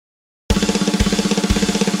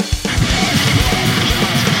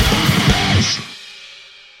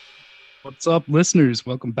What's up, listeners?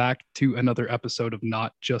 Welcome back to another episode of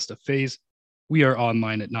Not Just a Phase. We are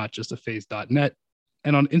online at notjustaphase.net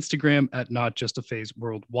and on Instagram at notjustaphase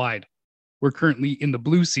worldwide. We're currently in the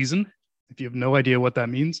blue season. If you have no idea what that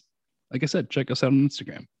means, like I said, check us out on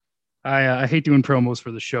Instagram. I hate doing promos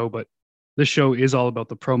for the show, but this show is all about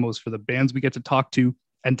the promos for the bands we get to talk to,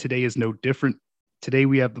 and today is no different. Today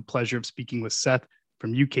we have the pleasure of speaking with Seth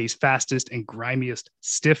from UK's fastest and grimiest,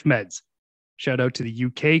 Stiff Meds. Shout out to the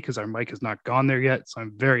UK because our mic has not gone there yet, so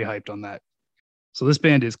I'm very hyped on that. So this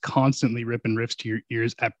band is constantly ripping riffs to your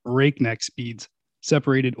ears at breakneck speeds,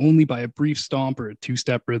 separated only by a brief stomp or a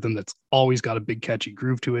two-step rhythm that's always got a big catchy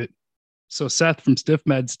groove to it. So Seth from Stiff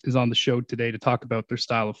Meds is on the show today to talk about their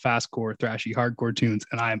style of fastcore, thrashy, hardcore tunes,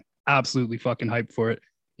 and I'm absolutely fucking hyped for it.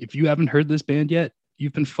 If you haven't heard this band yet,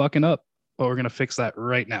 you've been fucking up, but we're going to fix that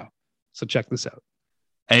right now. So check this out.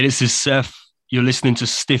 Hey, this is Seth. You're listening to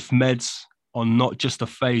Stiff Meds on Not Just a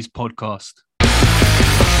Phase podcast.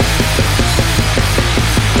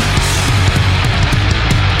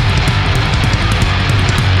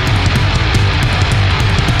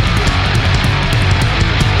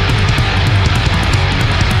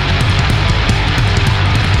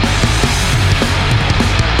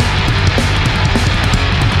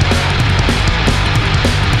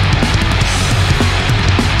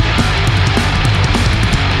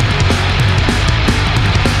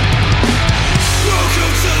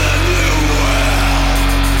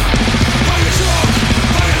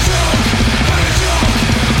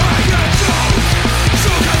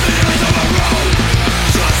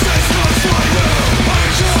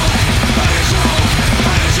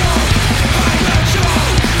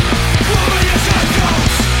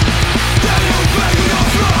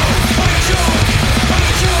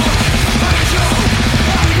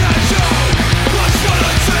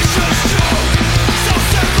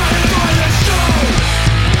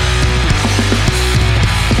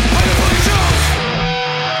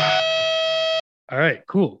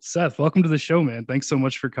 Cool. Seth, welcome to the show, man. Thanks so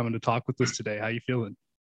much for coming to talk with us today. How you feeling?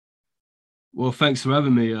 Well, thanks for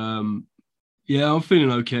having me. Yeah, I'm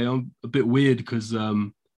feeling okay. I'm a bit weird because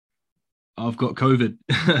I've got COVID.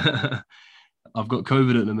 I've got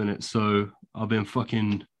COVID at the minute, so I've been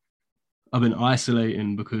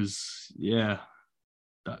isolating because, yeah,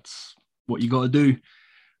 that's what you got to do.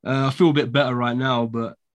 I feel a bit better right now,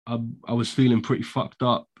 but I was feeling pretty fucked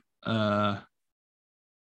up on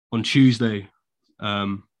Tuesday.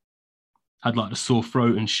 Had like a sore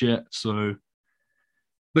throat and shit. So,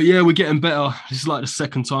 but yeah, we're getting better. This is like the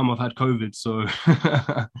second time I've had COVID. So,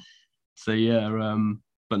 so yeah.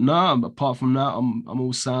 But nah, apart from that, I'm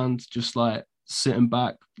all sound. Just like sitting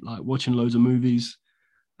back, like watching loads of movies,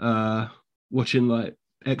 watching like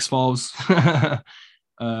X-Files. Yeah,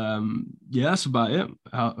 that's about it.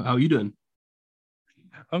 How are you doing?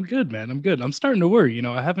 I'm good, man. I'm good. I'm starting to worry. You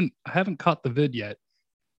know, I haven't caught the vid yet.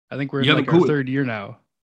 I think we're in like our third year now.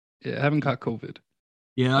 Yeah, I haven't caught COVID.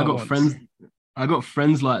 Yeah, I got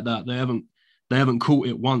friends like that. They haven't caught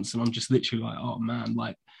it once, and I'm just literally like, oh man,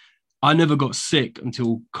 like I never got sick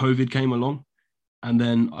until COVID came along, and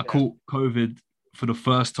then I caught COVID for the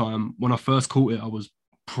first time. When I first caught it, I was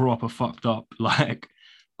proper fucked up. Like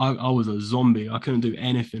I was a zombie. I couldn't do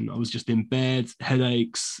anything. I was just in bed,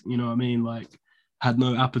 headaches. You know what I mean? Like had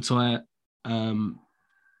no appetite. And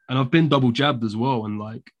I've been double jabbed as well, and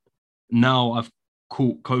like. Now I've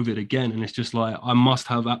caught COVID again, and it's just like I must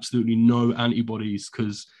have absolutely no antibodies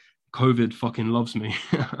because COVID fucking loves me.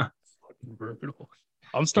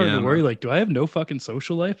 I'm starting to worry. Like, do I have no fucking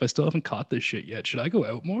social life? I still haven't caught this shit yet. Should I go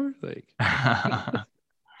out more? Like,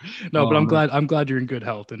 no, but I'm glad you're in good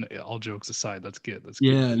health. And all jokes aside, that's good. That's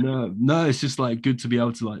good. No. It's just like good to be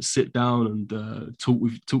able to like sit down and talk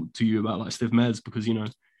to you about like Stiff Meds because you know.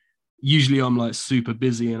 Usually I'm like super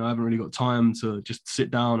busy and I haven't really got time to just sit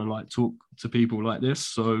down and like talk to people like this.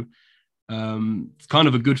 So it's kind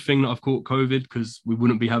of a good thing that I've caught COVID because we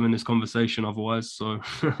wouldn't be having this conversation otherwise. So.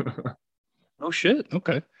 Oh shit.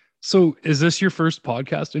 Okay. So is this your first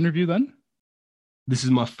podcast interview then? This is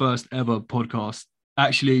my first ever podcast.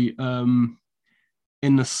 Actually, in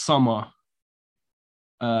the summer,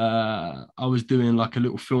 I was doing like a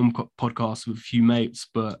little film podcast with a few mates,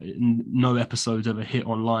 but no episodes ever hit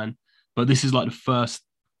online. But this is like the first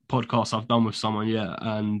podcast I've done with someone, yeah,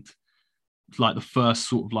 and like the first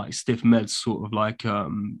sort of like Stiff Meds sort of like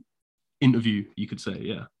interview, you could say,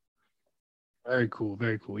 yeah. Very cool,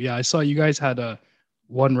 very cool. Yeah, I saw you guys had a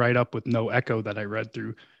one write-up with no echo that I read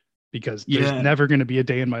through because there's never going to be a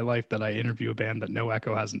day in my life that I interview a band that no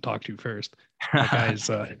echo hasn't talked to first. That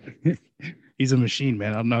guy's he's a machine,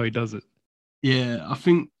 man. I don't know how he does it. Yeah, I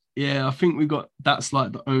think Yeah, I think we got that's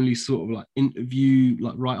like the only sort of like interview,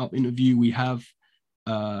 like write up interview we have.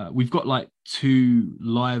 We've got like two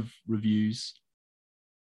live reviews.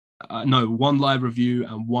 No, one live review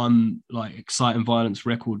and one like Exciting Violence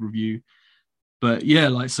record review. But yeah,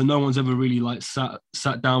 like so no one's ever really like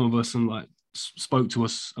sat down with us and like spoke to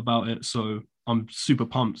us about it. So I'm super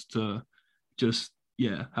pumped to just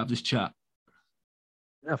have this chat.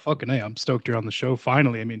 Yeah, fucking A. I'm stoked you're on the show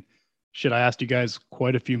finally. I mean, shit, I asked you guys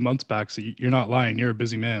quite a few months back, so you're not lying. You're a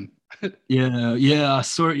busy man. Yeah, I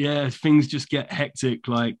saw it. Yeah, things just get hectic.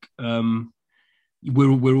 Like,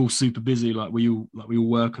 we're all super busy. Like we all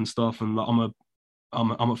work and stuff. And like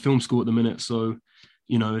I'm at film school at the minute, so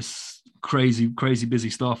you know it's crazy busy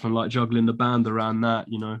stuff. And like juggling the band around that,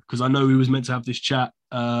 you know, because I know we was meant to have this chat.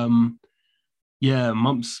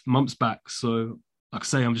 Months back. So like I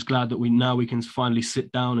say, I'm just glad that we can finally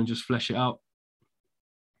sit down and just flesh it out.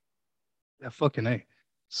 Yeah, fucking A.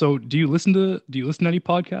 So do you listen to any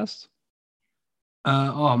podcasts?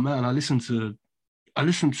 Oh man, I listen to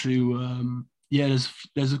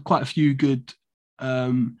there's quite a few good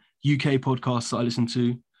UK podcasts that I listen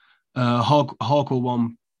to. Hardcore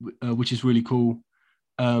one, which is really cool.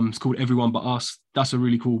 It's called Everyone But Us. That's a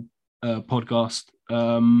really cool podcast.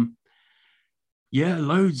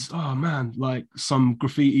 Loads. Oh man, like some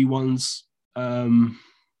graffiti ones. Anything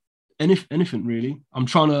really. I'm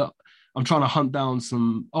trying to hunt down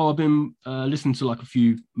some. Oh, I've been listening to like a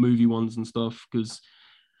few movie ones and stuff because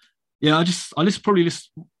I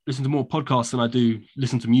listen to more podcasts than I do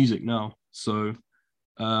listen to music now. So,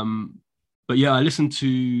 but yeah, I listened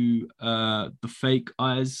to the Fake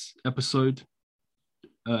Eyes episode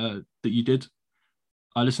that you did.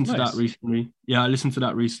 I listened to that Nice. recently. Yeah, I listened to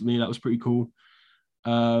that recently. That was pretty cool.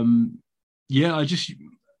 Um, yeah, I just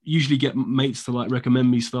usually get mates to like recommend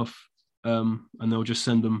me stuff, and they'll just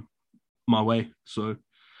send them my way. So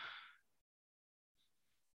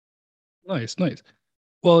Nice.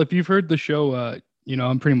 Well, if you've heard the show,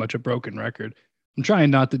 I'm pretty much a broken record. I'm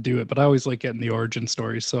trying not to do it, but I always like getting the origin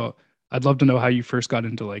stories. So I'd love to know how you first got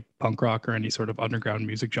into like punk rock or any sort of underground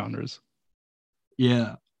music genres.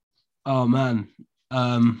 yeah. Oh man.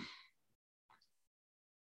 Um,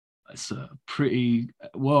 it's a pretty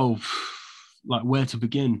well, like where to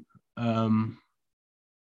begin. Um,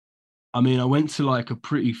 I mean, I went to like a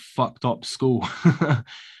pretty fucked up school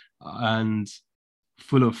and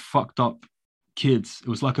full of fucked up kids. It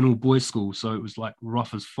was like an all boys school, so it was like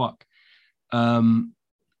rough as fuck. Um,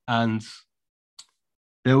 and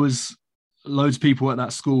there was loads of people at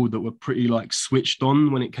that school that were pretty like switched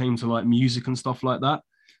on when it came to like music and stuff like that.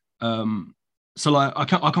 Um, so like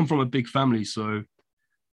I come from a big family, so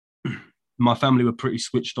my family were pretty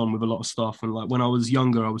switched on with a lot of stuff. And like when I was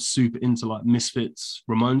younger, I was super into like Misfits,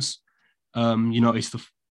 Ramones. I used to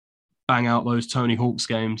bang out those Tony Hawk's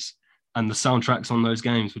games, and the soundtracks on those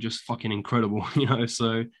games were just fucking incredible.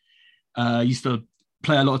 So I used to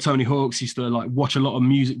play a lot of Tony Hawk's. Used to like watch a lot of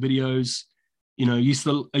music videos. I used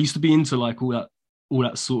to be into like all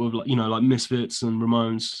that sort of like like Misfits and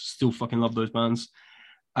Ramones. Still fucking love those bands.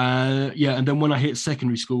 And then when I hit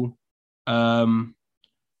secondary school, um,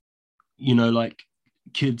 like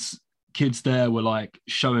kids there were like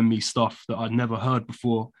showing me stuff that I'd never heard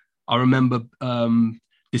before. I remember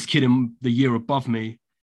this kid in the year above me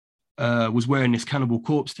was wearing this Cannibal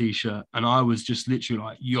Corpse t-shirt, and I was just literally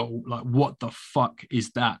like, yo, like what the fuck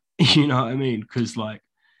is that? You know what I mean? Because like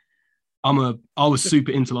I was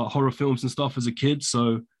super into like horror films and stuff as a kid.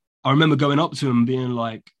 So I remember going up to him and being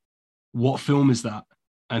like, what film is that?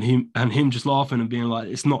 And him just laughing and being like,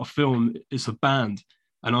 it's not a film, it's a band.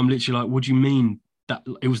 And I'm literally like, what do you mean? That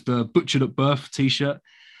it was the Butchered at Birth t-shirt.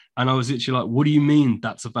 And I was literally like, what do you mean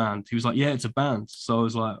that's a band? He was like, yeah, it's a band. So I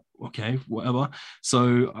was like, okay, whatever.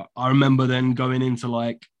 So I remember then going into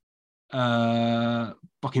like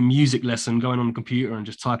fucking music lesson, going on the computer and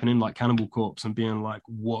just typing in like Cannibal Corpse and being like,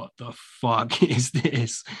 what the fuck is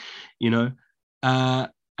this? You know?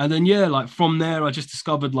 And then like from there I just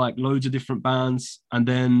discovered like loads of different bands, and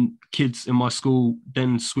then kids in my school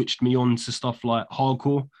then switched me on to stuff like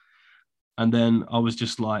hardcore. And then I was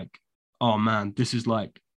just like, oh man, this is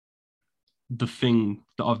like the thing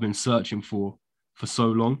that I've been searching for so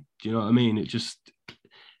long. Do you know what I mean? It just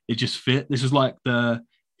fit. This was like the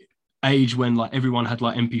age when like everyone had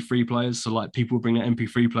like MP3 players, so like people would bring an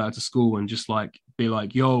MP3 player to school and just like be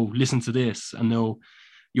like, yo, listen to this, and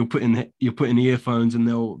you'll put in the earphones and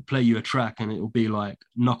they'll play you a track, and it'll be like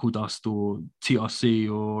Knuckle Dust or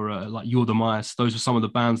TRC or like You're the Mice. Those were some of the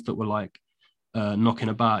bands that were like knocking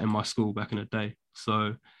about in my school back in the day.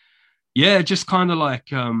 So yeah, just kind of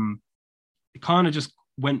like it kind of just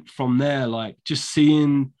went from there, like just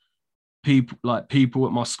seeing people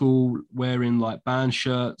at my school wearing like band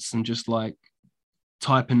shirts and just like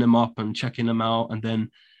typing them up and checking them out. And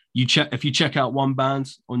then if you check out one band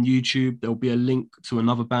on YouTube, there'll be a link to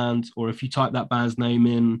another band, or if you type that band's name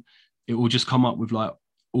in, it will just come up with like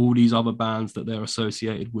all these other bands that they're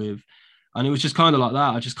associated with. And it was just kind of like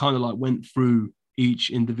that. I just kind of like went through each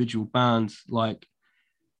individual band. Like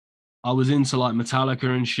I was into like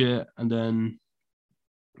Metallica and shit, and then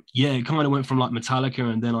it kind of went from like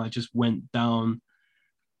Metallica, and then I just went down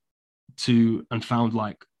to and found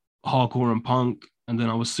like hardcore and punk, and then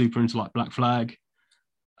I was super into like Black Flag.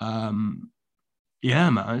 Yeah,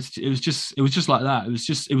 man, it was just like that.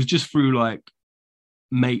 It was just through like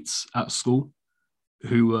mates at school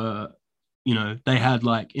who were, they had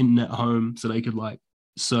like internet at home, so they could like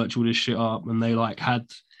search all this shit up, and they like had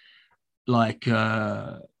like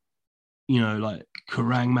like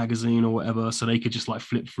Kerrang magazine or whatever, so they could just like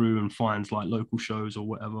flip through and find like local shows or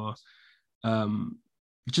whatever.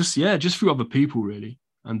 Just through other people really,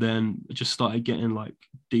 and then it just started getting like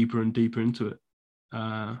deeper and deeper into it.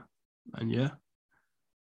 And yeah.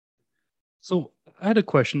 So I had a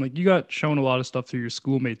question. Like, you got shown a lot of stuff through your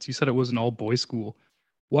schoolmates. You said it was an all boys school.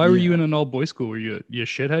 Why were you in an all boys school? Were you a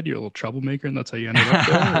shithead? You're a little troublemaker, and that's how you ended up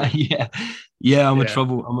there? I'm a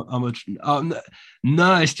trouble.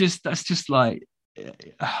 No, that's just like,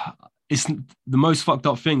 it's the most fucked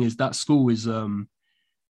up thing is that school is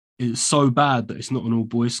so bad that it's not an all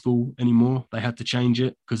boys school anymore. They had to change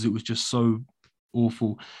it because it was just so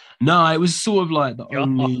awful. No, it was sort of like the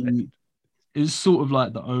only. It was sort of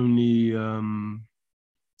like the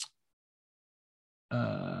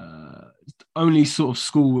only sort of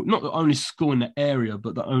school, not the only school in the area,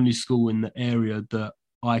 but the only school in the area that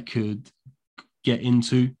I could get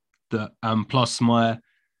into. That plus my,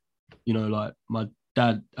 like my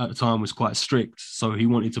dad at the time was quite strict, so he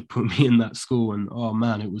wanted to put me in that school. And oh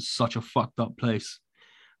man, it was such a fucked up place.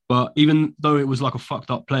 But even though it was like a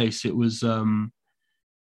fucked up place, it was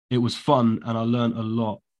fun, and I learned a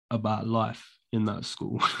lot about life in that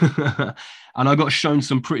school. And I got shown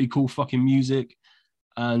some pretty cool fucking music,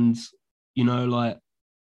 and like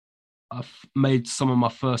I've made some of my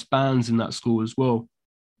first bands in that school as well.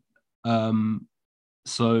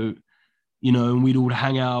 So and we'd all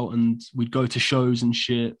hang out and we'd go to shows and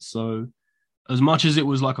shit. So as much as it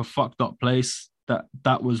was like a fucked up place,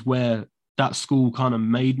 that was where that school kind of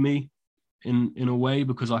made me in a way,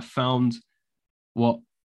 because I found what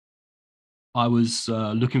I was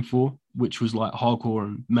looking for, which was like hardcore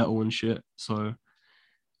and metal and shit. So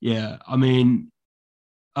yeah, I was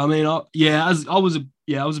a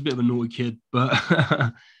bit of a naughty kid,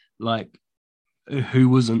 but like who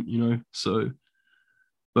wasn't, so,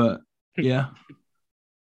 but yeah.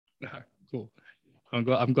 Cool. I'm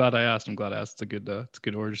glad I asked. It's a good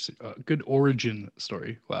origin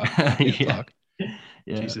story. Wow. Yeah.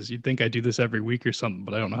 Jesus, you'd think I do this every week or something,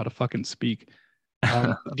 but I don't know how to fucking speak.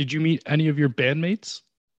 Did you meet any of your bandmates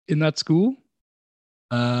in that school?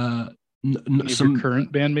 Your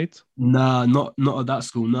current bandmates? Nah, not at that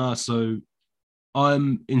school. Nah. So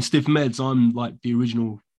I'm in Stiff Meds. I'm like the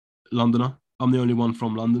original Londoner. I'm the only one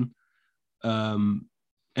from London.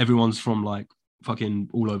 Everyone's from like fucking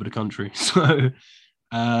all over the country. So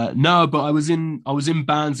no, but I was in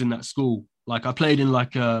bands in that school. Like I played in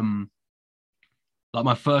like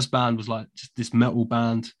my first band was like just this metal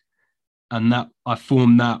band, and that I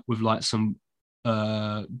formed that with like some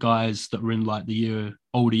guys that were in like the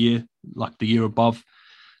older year, like the year above.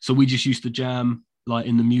 So we just used to jam like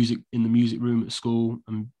in the music room at school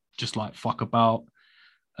and just like fuck about.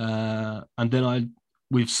 And then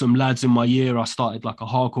with some lads in my year, I started like a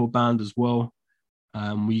hardcore band as well.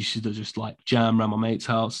 We used to just like jam around my mate's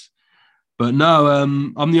house. But no,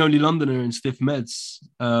 I'm the only Londoner in Stiff Meds.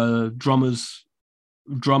 Drummer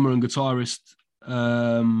and guitarist,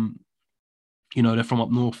 they're from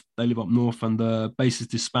up north. They live up north, and the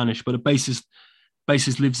bassist is Spanish, but the bassist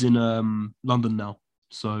lives in London now.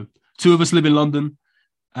 So 2 of us live in London,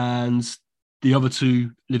 and the other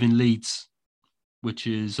 2 live in Leeds, which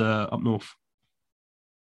is up north.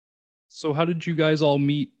 So how did you guys all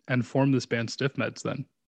meet and form this band Stiff Meds then?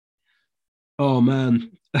 Oh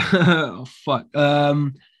man. Oh fuck.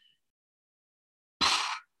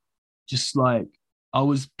 Just like I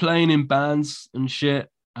was playing in bands and shit,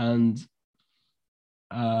 and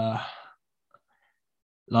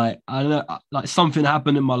like I don't know, like something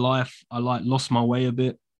happened in my life. I like lost my way a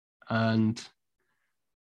bit, and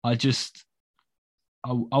I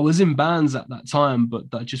was in bands at that time, but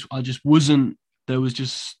I just wasn't. There was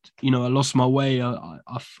just I lost my way. I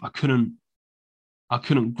couldn't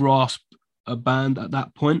grasp a band at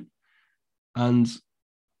that point, and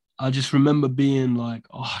I just remember being like,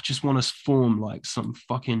 oh, I just want to form like some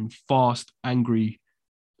fucking fast, angry,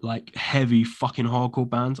 like heavy fucking hardcore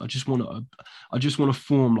bands. I just want to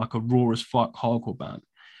form like a raw as fuck hardcore band.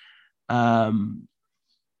 And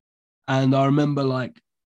I remember like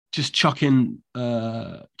just chucking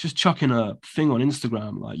a thing on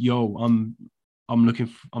Instagram, like, yo, I'm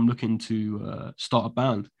looking to start a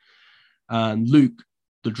band. And Luke,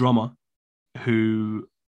 the drummer, who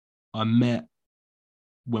I met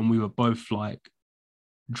when we were both like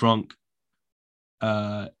drunk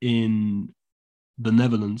in the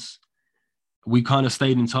Netherlands, we kind of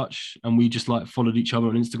stayed in touch and we just like followed each other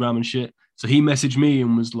on Instagram and shit. So he messaged me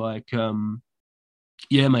and was like,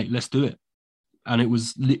 yeah, mate, let's do it. And it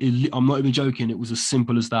was, I'm not even joking, it was as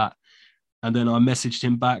simple as that. And then I messaged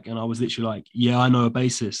him back and I was literally like, yeah, I know a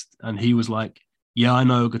bassist. And he was like, yeah, I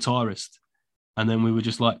know a guitarist. And then we were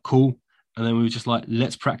just like, cool. And then we were just like,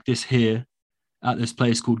 let's practice here at this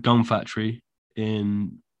place called Gun Factory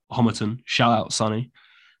in Homerton. Shout out, Sonny.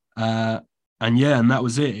 And yeah, and that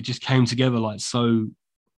was it. It just came together like so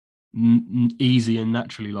easy and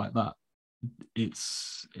naturally like that. It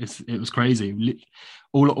was crazy.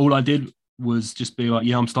 All I did was just be like,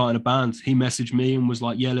 yeah, I'm starting a band. He messaged me and was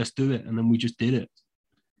like, yeah, let's do it. And then we just did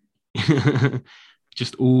it.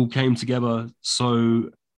 Just all came together so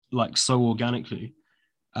organically.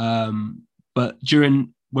 But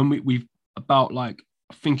when we about like,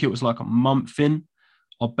 I think it was like a month in,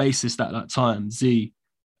 our bassist at that time, Z,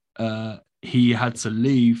 he had to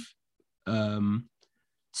leave.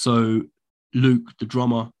 So Luke, the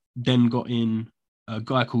drummer, then got in a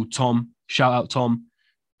guy called Tom. Shout out Tom.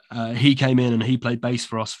 He came in and he played bass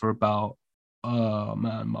for us for about, oh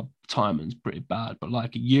man, my timing's pretty bad, but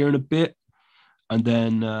like a year and a bit. And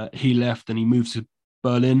then he left and he moved to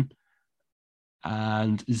Berlin.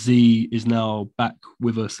 And Z is now back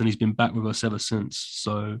with us, and he's been back with us ever since.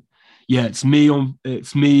 So yeah, it's me on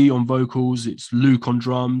vocals, it's Luke on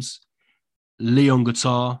drums, Lee on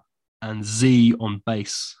guitar, and Z on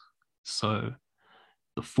bass. So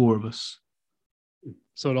the four of us.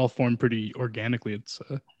 So it all formed pretty organically. It's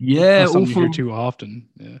yeah, not something you hear too often.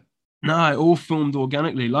 Yeah. No, it all formed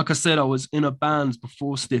organically. Like I said, I was in a band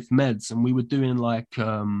before Stiff Meds, and we were doing like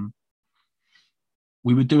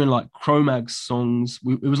Cro-Mags songs.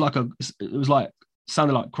 It was like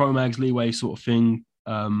sounded like Cro-Mags, Leeway sort of thing,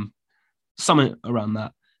 something around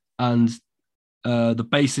that. And the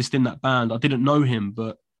bassist in that band, I didn't know him,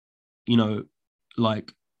 but you know,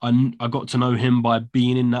 like I got to know him by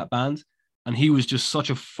being in that band, and he was just such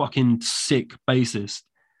a fucking sick bassist.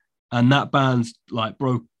 And that band like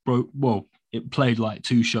broke. Well, it played like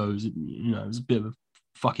 2 shows. You know, it was a bit of a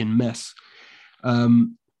fucking mess. But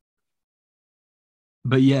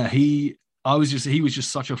yeah, he was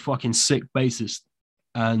just such a fucking sick bassist.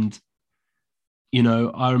 And you know,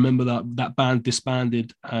 I remember that band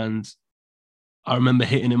disbanded, and I remember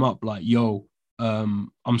hitting him up like, yo,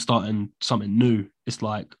 I'm starting something new. It's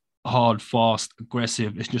like hard, fast,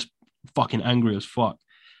 aggressive. It's just fucking angry as fuck.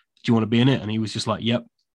 Do you want to be in it? And he was just like, yep.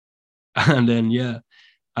 And then yeah.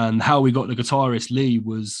 And how we got the guitarist Lee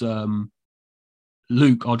was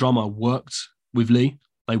Luke, our drummer, worked with Lee.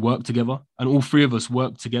 They worked together, and all 3 of us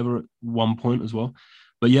worked together at one point as well.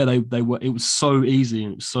 But yeah, they were. It was so easy,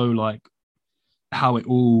 and it was so like how it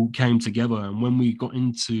all came together. And when we got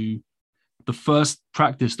into the first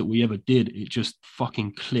practice that we ever did, it just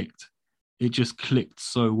fucking clicked. It just clicked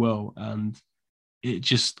so well, and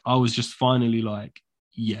I was just finally like,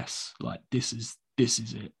 yes, like this is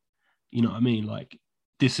it. You know what I mean? Like,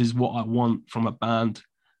 this is what I want from a band,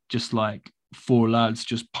 just like 4 lads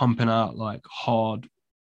just pumping out like hard,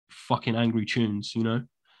 fucking angry tunes, you know?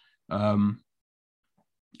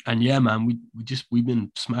 And yeah, man, we've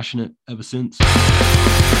been smashing it ever since.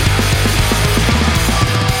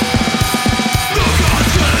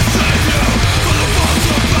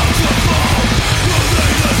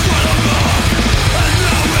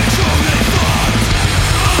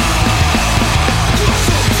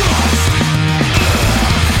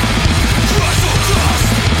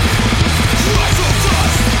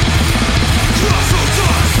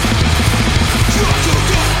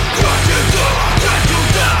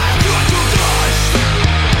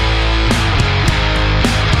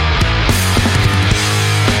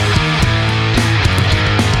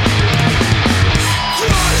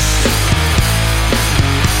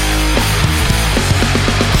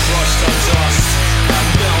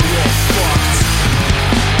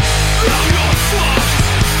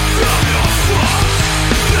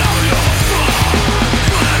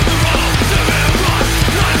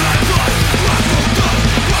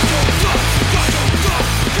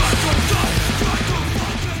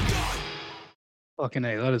 Fucking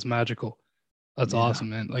A, that is magical. That's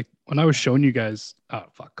awesome, man. Like when I was showing you guys a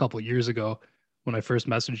couple of years ago, when I first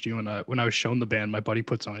messaged you and when I was shown the band, my buddy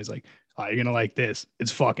puts on, he's like, "Oh, you're gonna like this.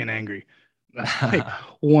 It's fucking angry." Like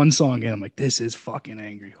one song in, I'm like, this is fucking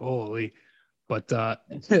angry. Holy. But I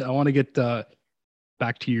want to get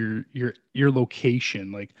back to your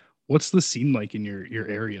location. Like, what's the scene like in your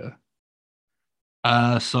area?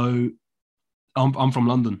 So I'm from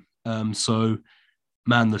London. So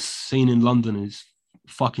man, the scene in London is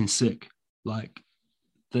fucking sick. Like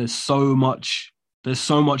there's so much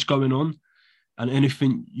going on, and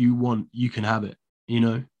anything you want, you can have it. You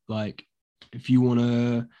know, like if you want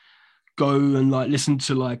to go and like listen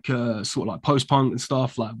to like sort of like post punk and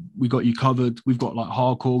stuff, like we got you covered. We've got like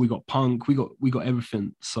hardcore, we got punk, we got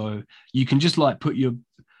everything. So you can just like put your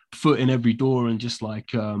foot in every door and just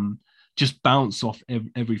bounce off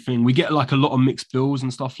everything. We get like a lot of mixed bills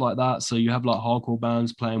and stuff like that. So you have like hardcore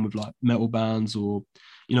bands playing with like metal bands, or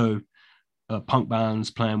you know, punk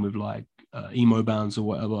bands playing with like emo bands or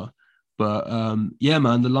whatever. But yeah,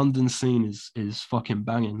 man, the London scene is fucking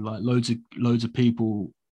banging. Like loads of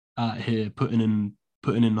people out here putting in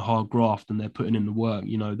the hard graft, and they're putting in the work.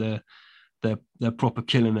 You know, they're proper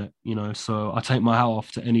killing it. You know, so I take my hat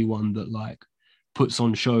off to anyone that like puts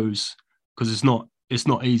on shows, because it's not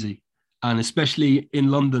easy, and especially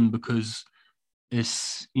in London, because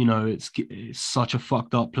it's, you know, it's such a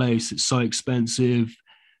fucked up place. It's so expensive.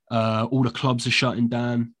 All the clubs are shutting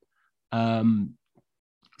down.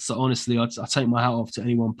 So honestly, I take my hat off to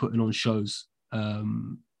anyone putting on shows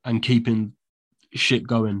and keeping shit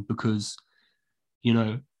going, because, you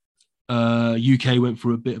know, UK went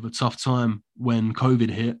through a bit of a tough time when COVID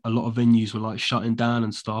hit. A lot of venues were like shutting down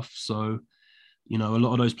and stuff. So, you know, a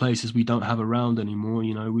lot of those places we don't have around anymore.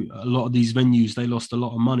 You know, a lot of these venues, they lost a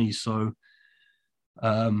lot of money. So,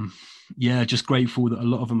 yeah, just grateful that a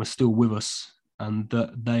lot of them are still with us, and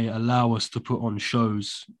that they allow us to put on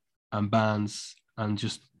shows and bands and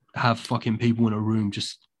just have fucking people in a room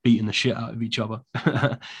just beating the shit out of each other.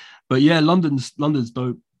 But yeah, London's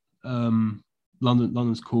dope.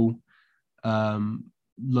 London's cool.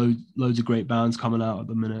 Loads of great bands coming out at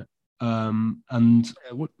the minute. And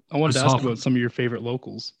I wanted to ask about some of your favorite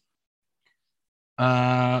locals.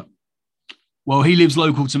 Well, he lives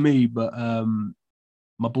local to me, but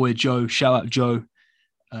my boy Joe, shout out Joe.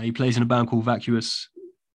 He plays in a band called Vacuous.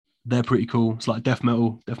 They're pretty cool. It's like death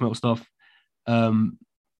metal stuff.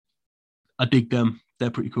 I dig them. They're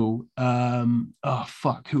pretty cool. Oh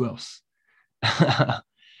fuck, who else?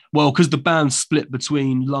 Well, because the band's split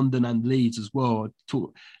between London and Leeds as well.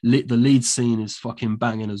 The Leeds scene is fucking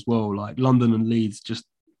banging as well. Like London and Leeds just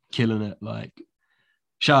killing it. Like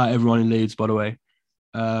shout out everyone in Leeds, by the way.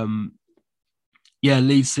 Yeah,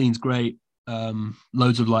 Leeds scene's great.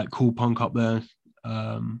 Loads of like cool punk up there.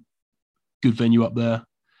 Good venue up there.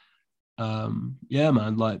 Yeah,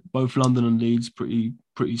 man, like both London and Leeds pretty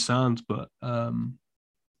sound, but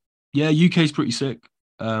yeah, UK's pretty sick.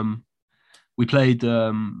 We played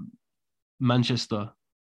Manchester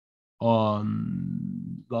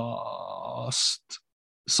on last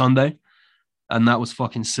Sunday, and that was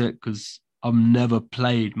fucking sick, because I've never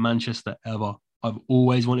played Manchester ever. I've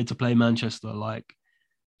always wanted to play Manchester, like,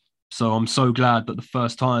 so I'm so glad that the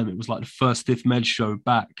first time, it was like the first Stiff Med show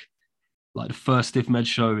back, like the first Stiff Med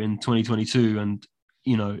show in 2022, and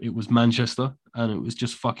you know, it was Manchester, and it was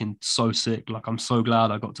just fucking so sick. Like, I'm so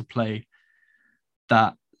glad I got to play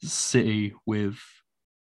that city with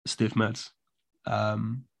Stiff Meds.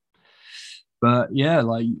 But yeah,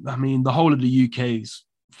 like, I mean, the whole of the UK is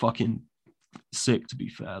fucking sick, to be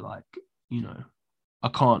fair. Like, you know, I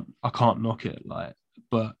can't knock it, like,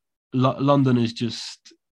 but London is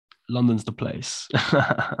just, London's the place.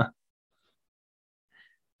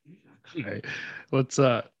 Right. Let's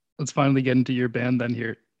finally get into your band then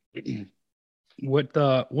here. What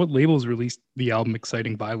labels released the album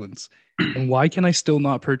Exciting Violence, and why can I still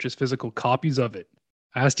not purchase physical copies of it?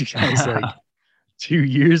 I asked you guys like 2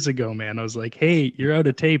 years ago, man. I was like, hey, you're out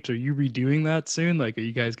of tapes. Are you redoing that soon? Like, are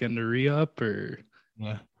you guys getting a re-up or?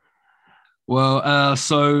 Yeah. Well,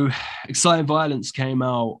 so Exciting Violence came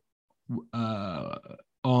out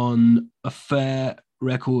on Affair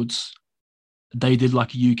Records. They did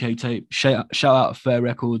like a UK tape. Shout out Affair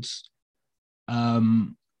Records.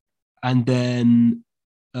 And then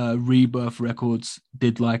Rebirth Records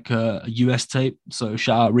did like a US tape. So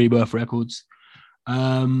shout out Rebirth Records.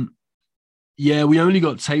 Yeah, we only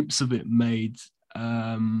got tapes of it made.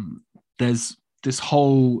 There's this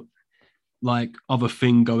whole like other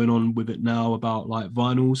thing going on with it now about like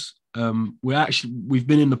vinyls. We've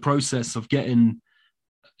been in the process of getting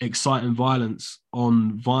Exciting Violence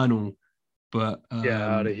on vinyl, but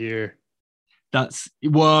yeah, out of here. that's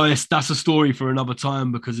a story for another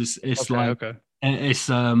time, because it's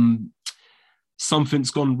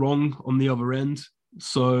something's gone wrong on the other end.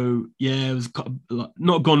 So yeah, it was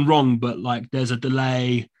not gone wrong, but like there's a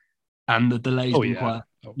delay, and the delay's been quite,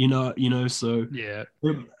 so yeah,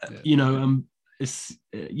 it's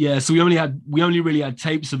so we only really had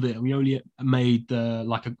tapes of it. We only made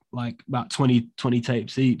like about 20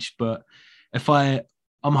 tapes each. But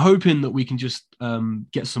I'm hoping that we can just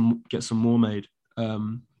get some more made.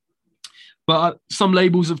 But some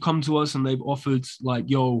labels have come to us and they've offered like,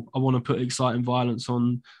 yo, I want to put Exciting Violence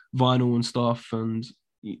on vinyl and stuff. And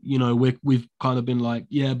we've kind of been like,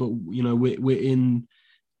 yeah, but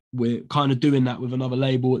we're kind of doing that with another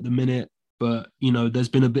label at the minute. But there's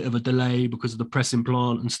been a bit of a delay because of the pressing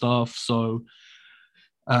plant and stuff. So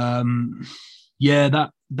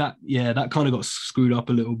that kind of got screwed up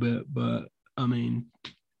a little bit. But I mean,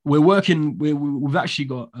 we've actually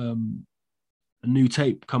got a new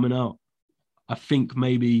tape coming out, I think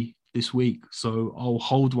maybe this week. So I'll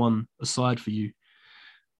hold one aside for you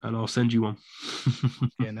and I'll send you one.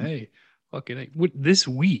 Fucking A. This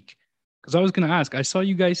week? Because I was going to ask, I saw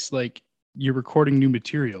you guys, like, you're recording new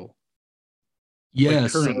material. Yeah.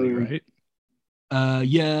 Like, currently, right?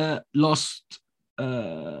 Last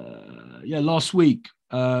week,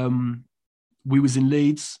 we was in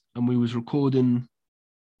Leeds and we was recording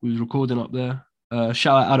up there.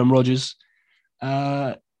 Shout out Adam Rogers.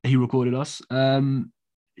 He recorded us. We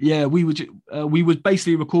were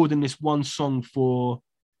basically recording this one song for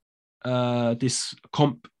this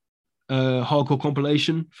hardcore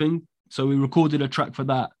compilation thing. So we recorded a track for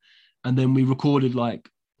that, and then we recorded like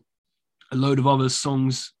a load of other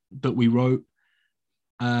songs that we wrote.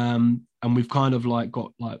 And we've kind of like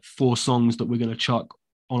got like 4 songs that we're going to chuck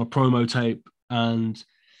on a promo tape, and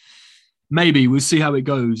maybe we'll see how it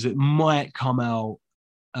goes. It might come out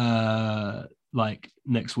like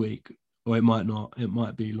next week, or it might not. It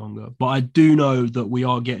might be longer. But I do know that we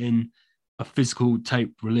are getting a physical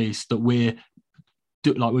tape release, that we're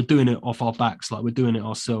doing it off our backs, like we're doing it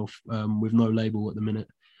ourselves, with no label at the minute.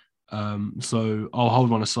 So I'll hold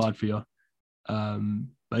one aside for you.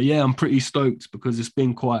 But yeah, I'm pretty stoked because it's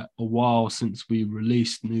been quite a while since we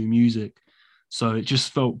released new music. So it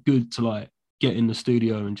just felt good to like get in the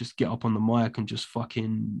studio and just get up on the mic and just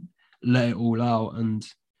fucking let it all out, and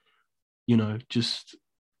just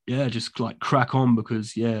like crack on,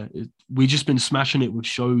 because we just been smashing it with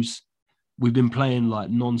shows. We've been playing like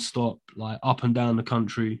non-stop, like up and down the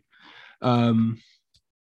country.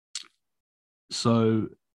 So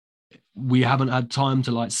we haven't had time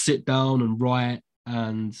to like sit down and write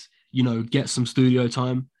and get some studio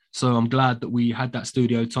time. So I'm glad that we had that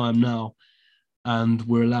studio time now, and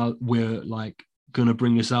we're like gonna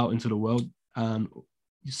bring this out into the world. And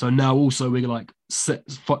so now also we're like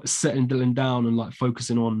settling down and like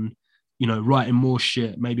focusing on writing more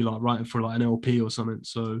shit, maybe like writing for like an LP or something.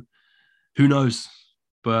 So who knows?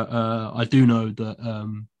 But I do know that a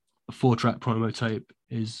 4-track promo tape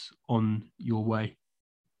is on your way.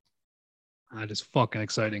 That is fucking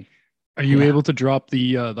exciting. Are you able to drop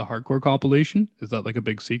the hardcore compilation? Is that like a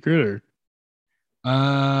big secret, or?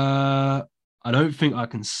 I don't think I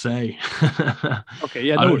can say. Okay,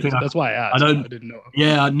 yeah, no worries. That's why I asked. I didn't know.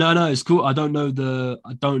 Yeah, no, it's cool. I don't know the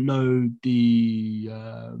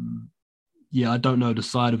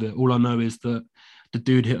side of it. All I know is that the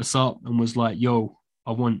dude hit us up and was like, "Yo,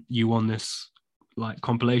 I want you on this like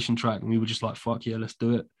compilation track," and we were just like, "Fuck yeah, let's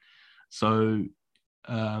do it." So,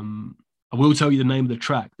 I will tell you the name of the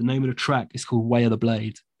track. The name of the track is called "Way of the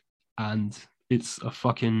Blade," and it's a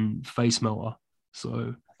fucking face melter.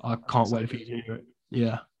 So I can't wait for you to hear it.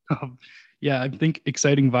 Yeah. I think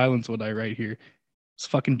Exciting Violence, what I write here, it's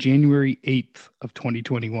fucking January 8th of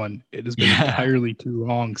 2021. It has been entirely too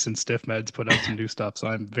long since Stiff Meds put out some new stuff. So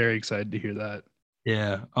I'm very excited to hear that.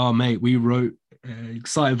 Yeah. Oh, mate, we wrote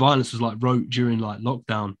Exciting Violence was like wrote during like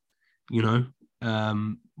lockdown,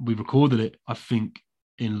 we recorded it, I think,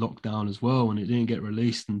 in lockdown as well. And it didn't get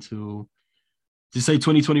released until, did you say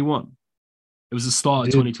 2021? It was the start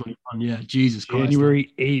of 2021. Yeah, Jesus Christ.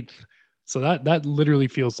 January 8th. So that literally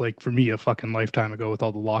feels like, for me, a fucking lifetime ago with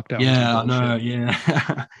all the lockdowns. Yeah, I know.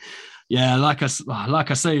 Yeah. Yeah, like I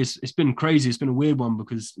say, it's been crazy. It's been a weird one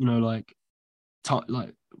because, like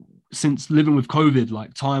since living with COVID,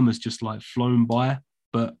 like time has just like flown by,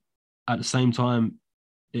 but at the same time,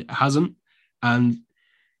 it hasn't. And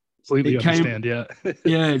completely understand. Yeah.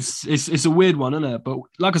 Yeah, it's a weird one, isn't it? But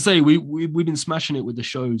like I say, we've been smashing it with the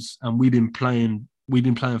shows, and we've been playing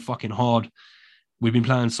fucking hard. We've been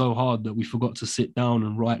playing so hard that we forgot to sit down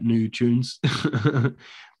and write new tunes.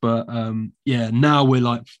 But now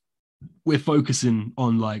we're focusing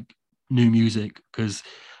on like new music, because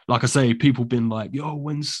like I say, people been like, yo,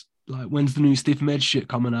 when's the new Stiff Med shit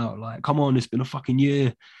coming out? Like, come on, it's been a fucking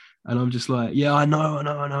year. And I'm just like, yeah, I know,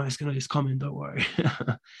 it's coming, don't worry.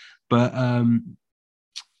 But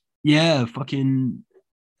yeah, fucking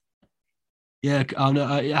yeah, I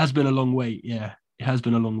know it has been a long wait. Yeah, it has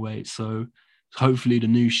been a long wait. So hopefully the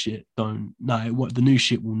new shit the new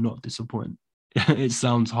shit will not disappoint. It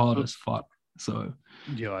sounds hard as fuck. So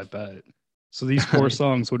yeah, I bet. So these 4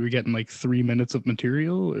 songs, what are we getting, like 3 minutes of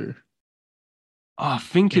material, or? I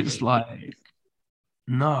think it's like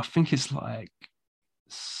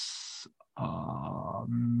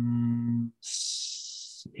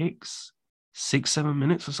 6-7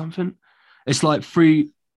 minutes or something. It's like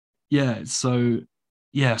 3. Yeah, so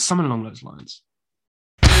yeah, something along those lines.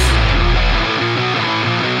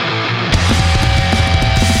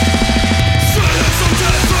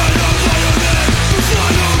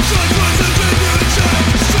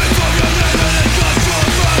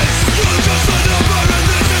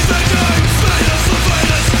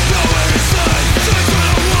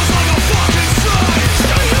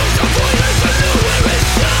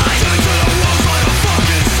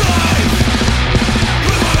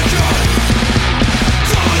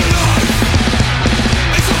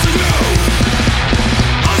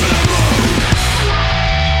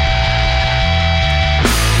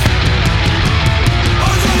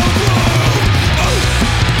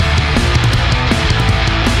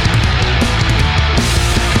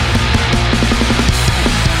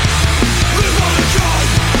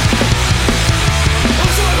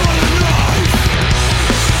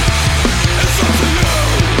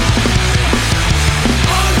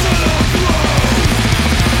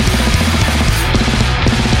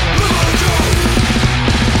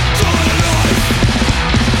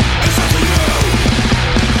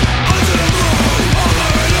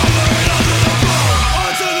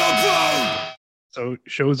 So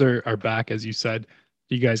shows are back, as you said.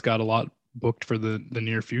 You guys got a lot booked for the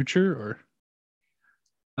near future, or?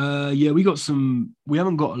 Yeah, we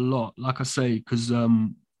haven't got a lot, like I say, because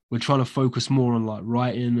we're trying to focus more on like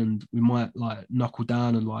writing, and we might like knuckle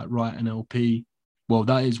down and like write an LP. Well,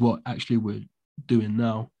 that is what actually we're doing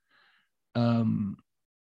now.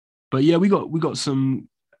 But yeah, we got some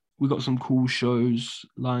cool shows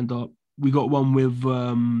lined up. We got one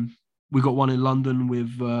in London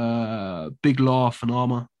with Big Laugh and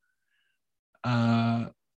Armour.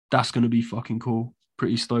 That's gonna be fucking cool.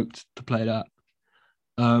 Pretty stoked to play that.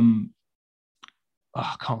 I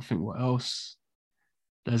can't think what else.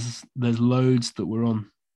 There's loads that we're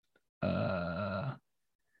on.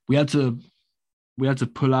 We had to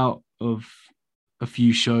pull out of a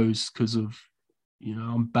few shows because of,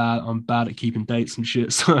 I'm bad at keeping dates and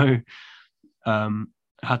shit. So I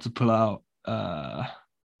had to pull out.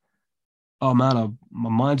 Oh man, my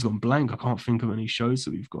mind's gone blank. I can't think of any shows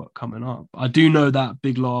that we've got coming up. I do know that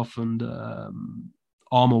Big Laugh and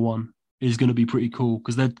Armour one is going to be pretty cool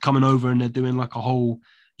because they're coming over and they're doing like a whole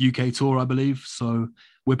UK tour, I believe. So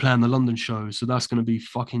we're playing the London show, so that's going to be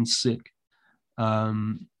fucking sick.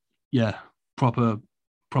 Yeah, proper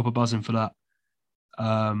buzzing for that.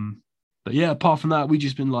 But yeah, apart from that, we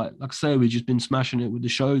just been like I say, we've just been smashing it with the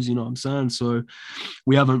shows. You know what I'm saying? So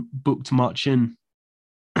we haven't booked much in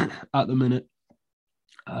at the minute.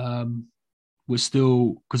 We're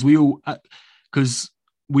still because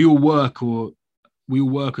we all work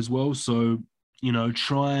as well. So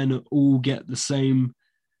try and all get the same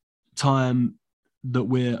time that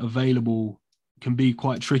we're available can be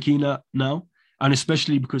quite tricky now, and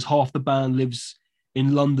especially because half the band lives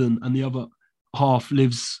in London and the other half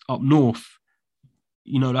lives up north.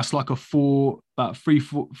 That's like a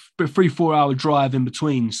 3-4 hour drive in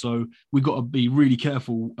between. So we got to be really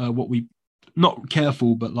careful. Not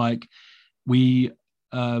careful, but like we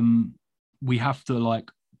have to like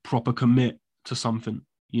proper commit to something.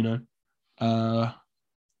 Yeah,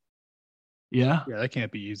 that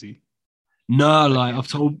can't be easy. No, like I've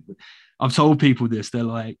told people this. They're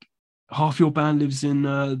like, half your band lives in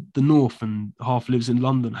the north and half lives in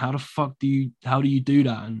London. How do you do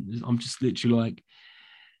that? And I'm just literally like,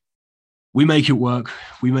 we make it work.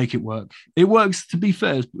 It works, to be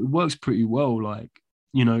fair, it works pretty well. Like,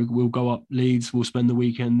 we'll go up Leeds, we'll spend the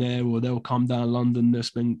weekend there, or they'll come down London, they'll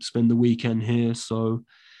spend the weekend here. So,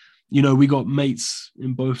 we got mates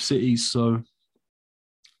in both cities, so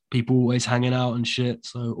people always hanging out and shit.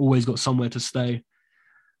 So always got somewhere to stay.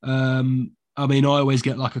 I always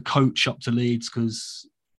get like a coach up to Leeds because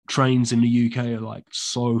trains in the UK are like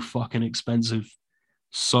so fucking expensive.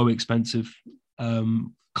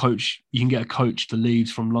 Coach, you can get a coach to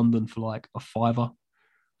Leeds from London for like $5.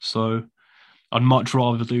 So I'd much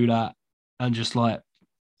rather do that and just like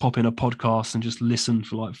pop in a podcast and just listen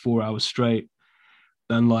for like 4 hours straight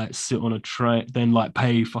than like sit on a train, then like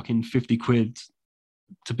pay fucking 50 quid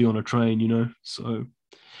to be on a train, you know? So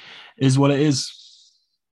it is what it is.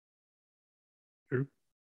 True.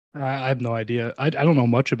 I have no idea. I don't know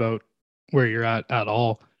much about where you're at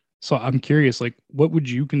all. So I'm curious, like, what would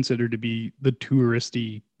you consider to be the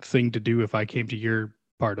touristy thing to do if I came to your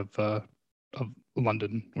part of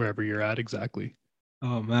London, wherever you're at exactly?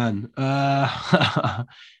 Oh man. Have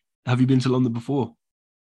you been to London before?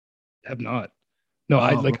 Have not. No,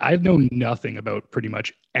 Oh, I know nothing about pretty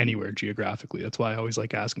much anywhere geographically. That's why I always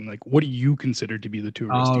like asking, like, what do you consider to be the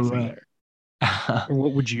touristy thing right. there? Or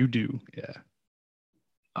what would you do? Yeah.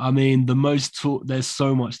 I mean, there's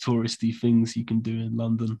so much touristy things you can do in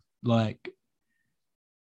London. Like,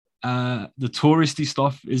 the touristy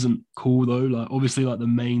stuff isn't cool though. Like, obviously, like the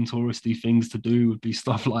main touristy things to do would be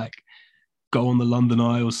stuff like go on the London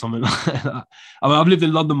Eye or something like that. I mean, I've lived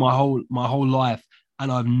in London my whole life,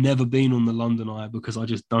 and I've never been on the London Eye because I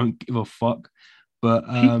just don't give a fuck. But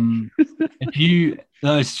if you,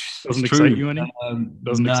 no, it's Doesn't excite true. you any?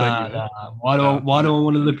 Doesn't excite Nah, you, eh? nah. Why do I, No, why do no. I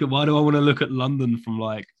want to look at why do I want to look at London from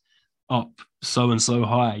like up so and so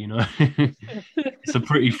high? You know, it's a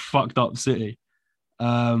pretty fucked up city.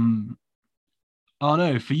 Um, I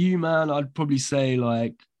don't know. For you, man, I'd probably say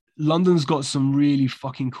like London's got some really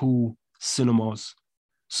fucking cool cinemas.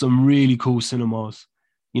 Some really cool cinemas.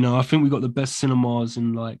 You know, I think we got the best cinemas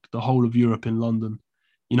in like the whole of Europe in London.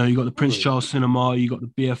 You know, you got the Prince Really? Charles Cinema, you got the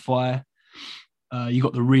BFI, you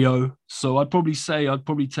got the Rio. So I'd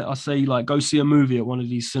say like go see a movie at one of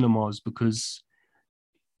these cinemas because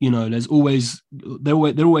you know they're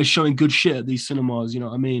always showing good shit at these cinemas. You know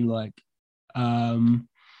what I mean? Like, um,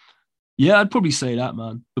 yeah, I'd probably say that,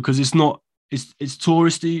 man, because it's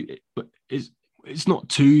touristy, but it's not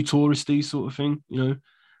too touristy sort of thing. You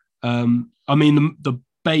know, I mean the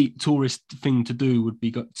bait tourist thing to do would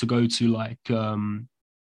be to go to like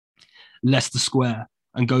Leicester Square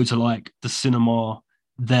and go to like the cinema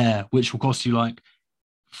there, which will cost you like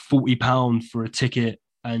 £40 for a ticket,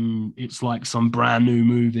 and it's like some brand new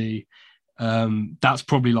movie. That's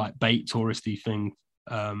probably like bait touristy thing.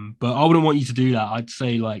 But I wouldn't want you to do that. I'd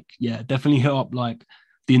say like, yeah, definitely hit up like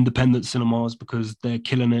the independent cinemas because they're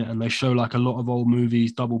killing it and they show like a lot of old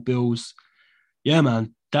movies, double bills. Yeah,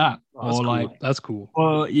 man, that Oh, that's or like, cool. That's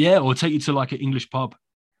cool. yeah, or take you to like an English pub.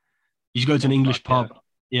 You should go to an Oh fuck English yeah. pub.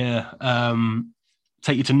 Yeah.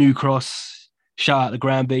 Take you to New Cross. Shout out to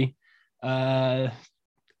Granby. Uh,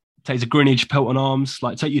 Take you to Greenwich, Pelton Arms.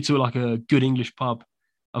 Like take you to like a good English pub.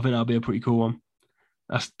 I think that'll be a pretty cool one.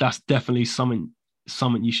 That's definitely something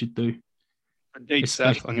you should do. Date set.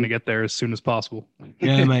 I'm gonna Especially, get there as soon as possible.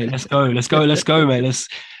 yeah, mate. Let's go, mate.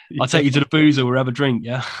 I'll take you to the boozer. We'll have a drink.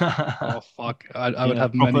 Yeah. Oh fuck! I would Yeah,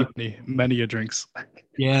 have proper. many a drinks.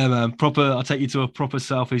 Yeah, man. Proper. I'll take you to a proper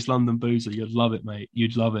Southeast London boozer. You'd love it, mate.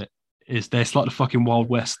 You'd love it. It's like the fucking Wild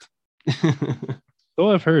West. So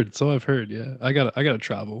I've heard. So I've heard. Yeah, I gotta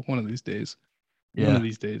travel one of these days. One of Yeah.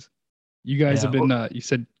 these days. You guys have Yeah. been. You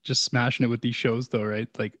said just smashing it with these shows, though, right?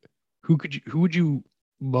 Like, who would you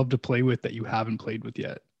love to play with that you haven't played with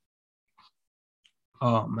yet?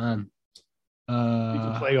 Oh man. You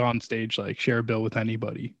can play on stage, like share a bill with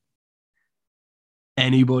anybody,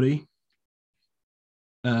 Anybody.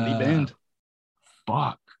 any Uh, band.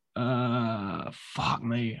 fuck. Fuck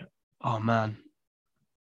me. Oh man.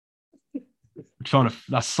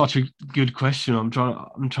 That's such a good question. I'm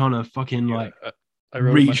trying to fucking Yeah, like I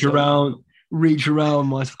wrote it reach myself. around, reach around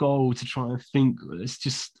my skull to try and think. It's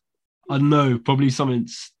just, I don't know, probably something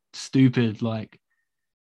stupid like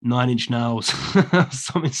 9 Inch Nails,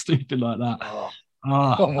 something stupid like that.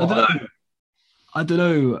 Oh, come I don't on. know. I don't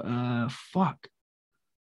know. Fuck.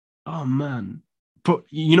 Oh man.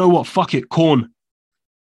 You know what? Fuck it. Corn.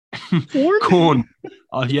 Corn? Corn.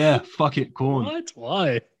 Oh yeah. Fuck it. Corn. What?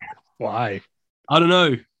 Why? Why? I don't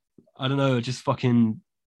know. I don't know. I just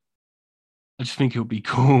think it would be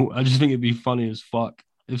cool. I just think it'd be funny as fuck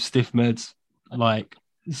if Stiff Meds like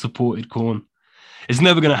supported Corn. It's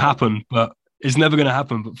never gonna happen, but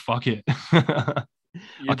fuck it. You I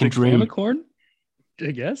a can big fan dream. of Corn?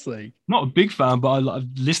 I guess like Not a big fan, but I've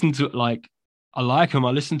listened to like I like him.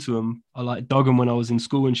 I listened to him. I like dug him when I was in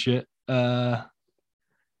school and shit. But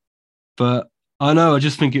I know. I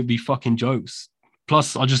just think it'd be fucking jokes.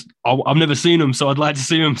 Plus, I've never seen him, so I'd like to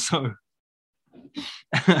see him. So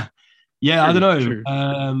yeah, I don't know. sure.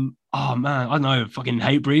 Oh man, I don't know. Fucking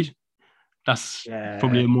Hatebreed. That's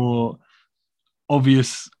probably Yeah, a more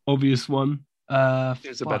obvious one.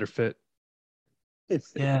 it's a Fuck better fit.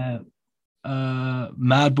 yeah.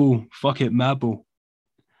 Madball. Fuck it, Madball.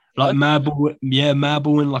 Like What? Madball. Yeah,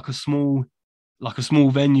 Madball in like a small like a small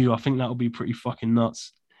venue, I think that would be pretty fucking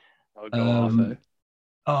nuts. I'll go off, eh?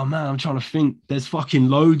 Oh man, I'm trying to think. There's fucking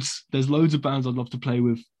loads. There's loads of bands I'd love to play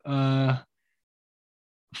with.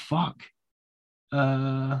 Fuck.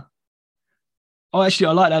 Oh, actually,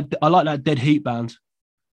 I like that. I like that Dead Heat band.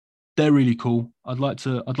 They're really cool. I'd like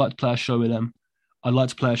to play a show with them. I'd like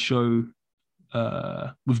to play a show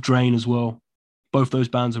with Drain as well. Both those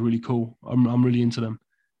bands are really cool. I'm really into them.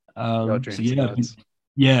 I'd love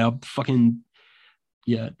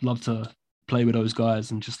to play with those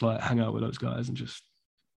guys and just like hang out with those guys and just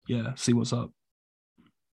see what's up.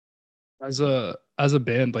 As a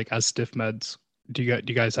band, like as Stiff Meds, do you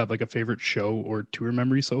guys have like a favorite show or tour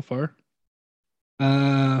memory so far?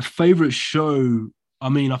 Favorite show. I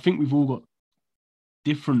mean, I think we've all got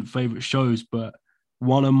different favorite shows, but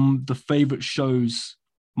one of the favorite shows,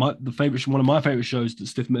 one of my favorite shows that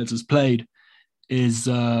Stiff Meds has played is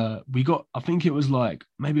we got, I think it was like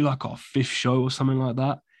maybe like our 5th show or something like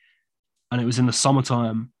that, and it was in the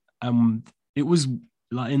summertime, and it was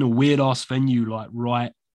like in a weird ass venue, like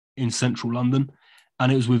right in central London,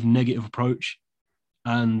 and it was with Negative Approach,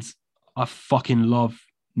 and I fucking love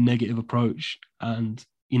Negative Approach, and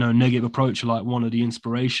you know, Negative Approach are like one of the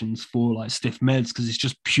inspirations for like Stiff Meds because it's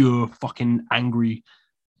just pure fucking angry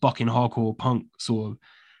fucking hardcore punk sort of.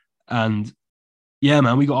 And yeah,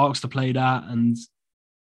 man, we got asked to play that, and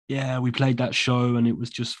yeah, we played that show and it was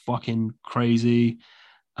just fucking crazy.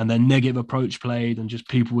 And then Negative Approach played and just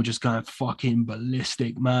people were just going fucking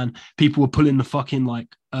ballistic, man. People were pulling the fucking like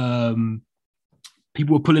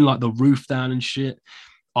people were pulling like the roof down and shit.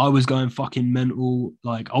 I was going fucking mental.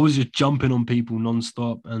 Like I was just jumping on people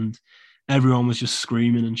nonstop and everyone was just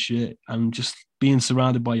screaming and shit, and just being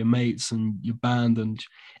surrounded by your mates and your band and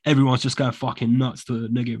everyone's just going fucking nuts to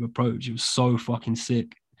Negative Approach. It was so fucking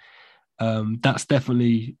sick. That's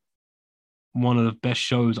definitely one of the best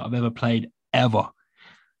shows I've ever played ever.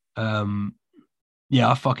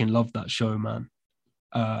 I fucking loved that show, man.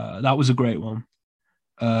 That was a great one.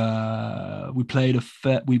 We played a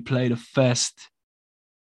fest.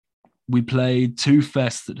 We played 2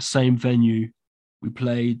 fests at the same venue. We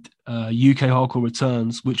played UK Hardcore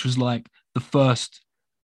Returns, which was like the first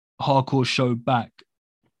hardcore show back.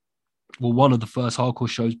 Well, one of the first hardcore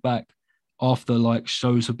shows back after like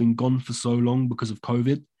shows have been gone for so long because of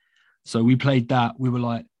COVID. So we played that. We were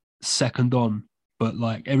like second on, but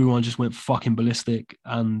like everyone just went fucking ballistic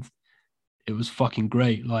and it was fucking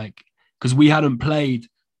great. Like, because we hadn't played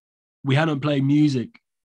music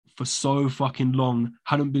for so fucking long,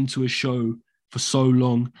 hadn't been to a show for so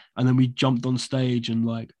long, and then we jumped on stage and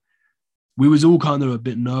like we was all kind of a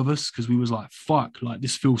bit nervous because we was like, fuck, like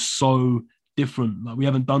this feels so different, like we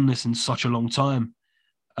haven't done this in such a long time.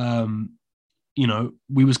 You know,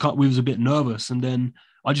 we was a bit nervous, and then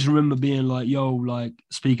I just remember being like, yo, like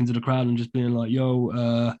speaking to the crowd and just being like,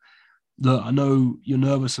 yo, look, I know you're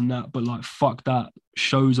nervous and that, but like fuck that,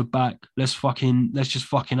 shows are back, let's just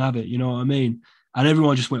fucking have it, you know what I mean? And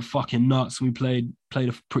everyone just went fucking nuts. We played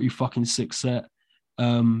a pretty fucking sick set.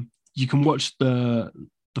 You can watch the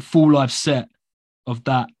full live set of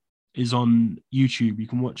that is on YouTube. You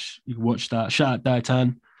can watch that. Shout out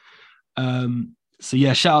Daitan. So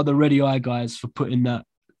yeah, shout out the Ready Eye guys for putting that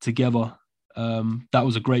together. That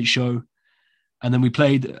was a great show. And then we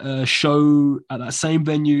played a show at that same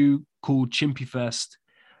venue called Chimpy Fest.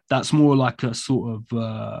 That's more like a sort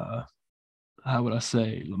of how would I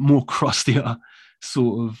say, more crustier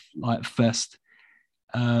sort of like fest.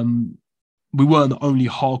 We weren't the only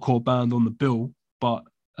hardcore band on the bill, but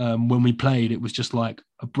when we played, it was just like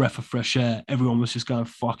a breath of fresh air. Everyone was just going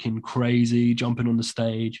fucking crazy, jumping on the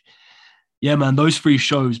stage. Yeah, man, those 3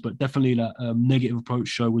 shows, but definitely that Negative Approach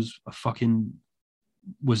show was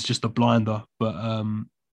just a blinder. But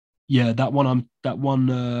yeah, that one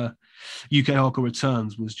UK Hardcore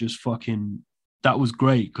Returns was just fucking, that was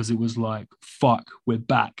great because it was like, fuck, we're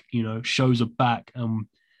back, you know, shows are back.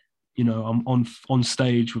 You know, I'm on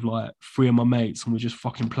stage with like 3 of my mates and we're just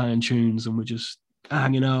fucking playing tunes and we're just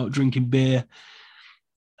hanging out, drinking beer.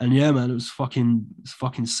 And yeah, man, it's fucking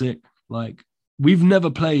sick. Like, we've never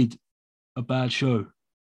played a bad show.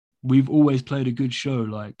 We've always played a good show.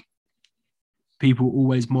 Like, people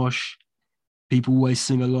always mosh, people always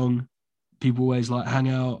sing along, people always like hang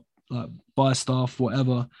out, like buy stuff,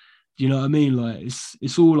 whatever. Do you know what I mean? Like,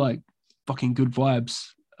 it's all like fucking good vibes.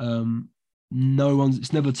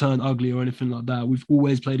 It's never turned ugly or anything like that. We've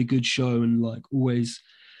always played a good show and like always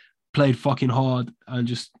played fucking hard, and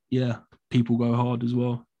just, yeah, people go hard as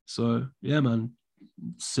well. So yeah, man,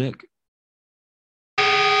 sick.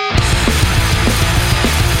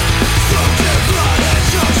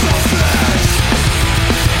 Just a fish,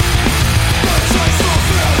 but taste of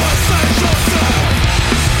fear, the same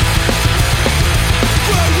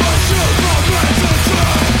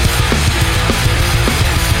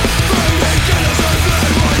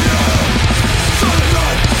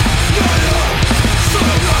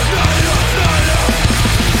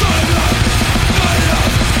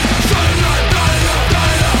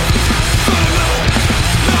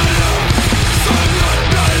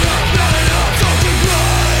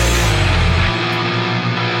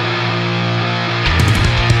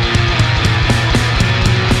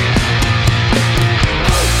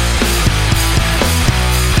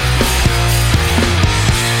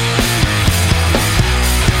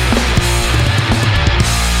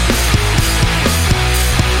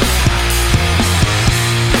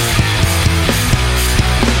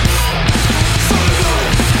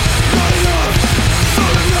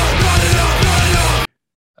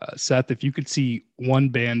Seth, if you could see one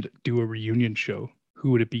band do a reunion show,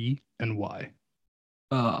 who would it be and why?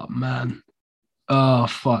 Oh man. Oh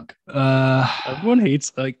fuck. Everyone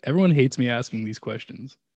hates me asking these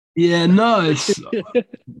questions. Yeah, no, it's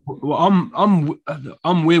well,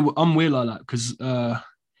 I'm weird like that because I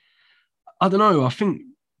don't know. I think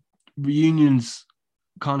reunions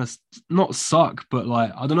kind of not suck, but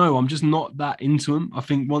like I don't know. I'm just not that into them. I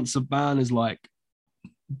think once a band is like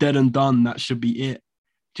dead and done, that should be it.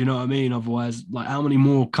 Do you know what I mean? Otherwise, like how many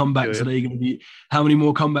more comebacks are they going to be? How many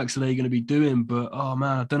more comebacks are they going to be doing? But oh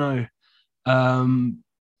man, I don't know.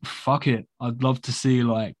 Fuck it. I'd love to see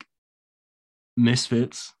like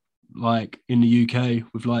Misfits like in the UK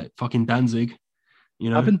with like fucking Danzig.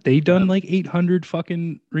 You know, haven't they done like 800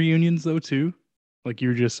 fucking reunions though too? Like you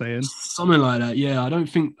were just saying, something like that. Yeah, I don't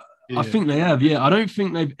think. Yeah. I think they have. Yeah, I don't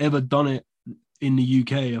think they've ever done it in the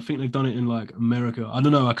UK. I think they've done it in like America. I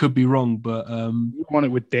don't know. I could be wrong, but you want it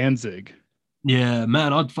with Danzig. yeah,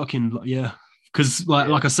 man, I'd fucking yeah. Because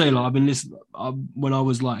like I say, like I've been listening when I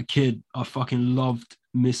was like a kid. I fucking loved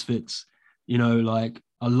Misfits. You know, like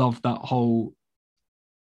I loved that whole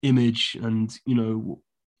image, and you know,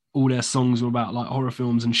 all their songs were about like horror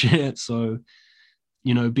films and shit. So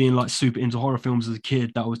you know, being like super into horror films as a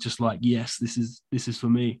kid, that was just like, yes, this is for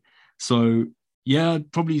me. So yeah,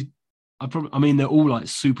 I mean, they're all like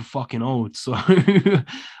super fucking old, so I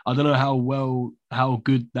don't know how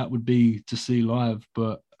good that would be to see live,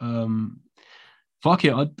 but fuck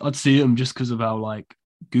it, I'd see them just because of how like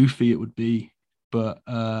goofy it would be. But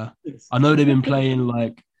I know they've been playing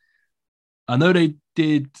like, I know they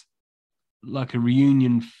did like a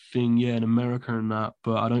reunion thing, yeah, in America and that,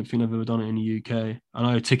 but I don't think they've ever done it in the UK. I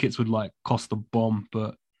know tickets would like cost a bomb,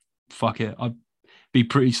 but fuck it, I'd be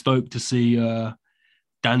pretty stoked to see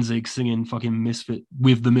Danzig singing fucking Misfit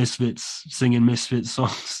with the Misfits, singing Misfits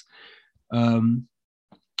songs. I'm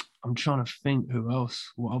trying to think who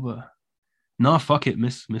else. What other? Nah, fuck it,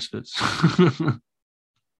 Misfits.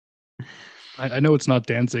 I know it's not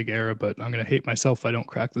Danzig era, but I'm gonna hate myself if I don't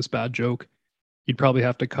crack this bad joke. You'd probably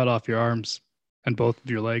have to cut off your arms and both of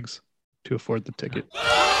your legs to afford the ticket.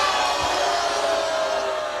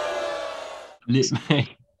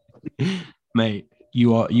 Mate,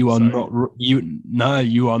 you are not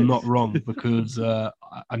wrong because I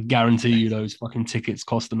guarantee you those fucking tickets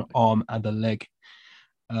cost an arm and a leg.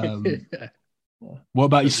 What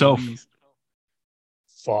about yourself?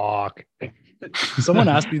 Fuck. Someone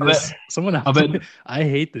asked me this. I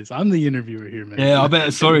hate this. I'm the interviewer here, man. Yeah, I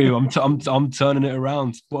bet. Sorry, I'm turning it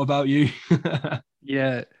around. What about you?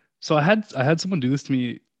 Yeah. So I had someone do this to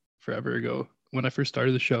me forever ago when I first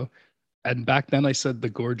started the show. And back then I said The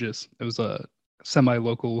Gorgeous. It was a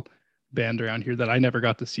semi-local band around here that I never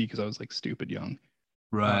got to see because I was like stupid young.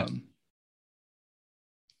 Right.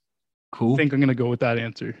 Cool. I think I'm gonna go with that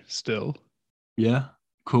answer still. Yeah.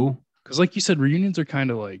 Cool. Because like you said, reunions are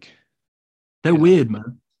kind of like they're weird,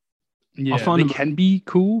 man. Yeah, they can be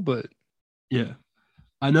cool, but yeah.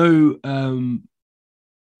 I know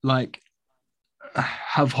like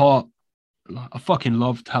Have Heart, I fucking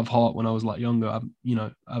loved Have Heart when I was like younger. I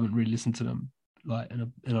haven't really listened to them like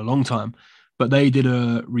in a long time, but they did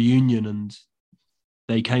a reunion and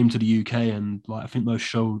they came to the UK and like I think those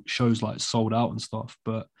shows like sold out and stuff.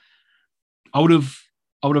 But I would have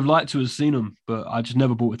liked to have seen them, but I just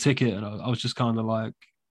never bought a ticket, and I was just kind of like,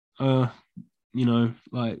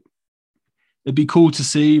 like it'd be cool to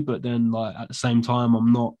see, but then like at the same time,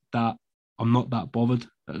 I'm not that bothered.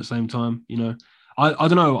 At the same time, I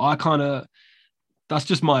don't know. I kind of, that's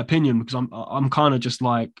just my opinion because I'm kind of just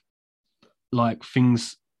like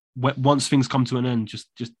things, once things come to an end,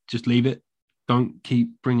 just leave it. Don't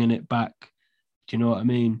keep bringing it back. Do you know what I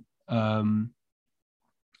mean? I'm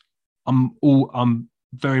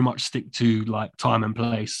very much stick to like time and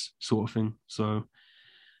place sort of thing. So,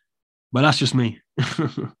 but that's just me.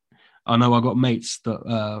 I know I got mates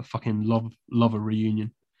that fucking love a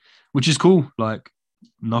reunion, which is cool. Like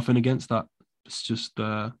nothing against that. It's just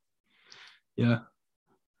yeah.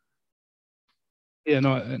 Yeah,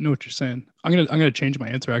 no, I know what you're saying. I'm gonna change my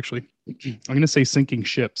answer actually. I'm gonna say Sinking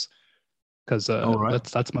Ships because right.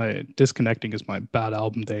 that's my Disconnecting is my bad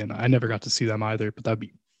album day, and I never got to see them either. But that'd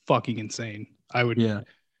be fucking insane. I would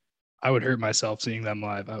hurt myself seeing them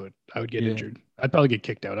live. I would get injured. I'd probably get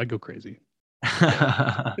kicked out. I'd go crazy.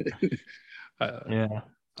 Yeah.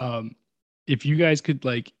 If you guys could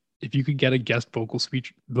if you could get a guest vocal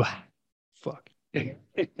speech, fuck.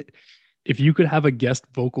 If you could have a guest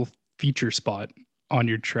vocal feature spot on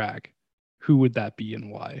your track, who would that be and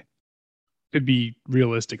why? Could be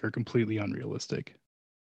realistic or completely unrealistic.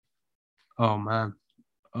 Oh man.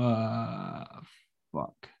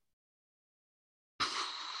 Fuck.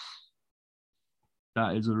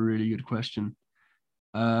 That is a really good question.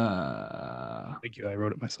 Thank you. I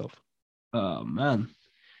wrote it myself. Oh man,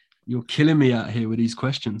 you're killing me out here with these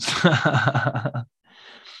questions.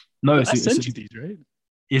 No, I sent you these, right?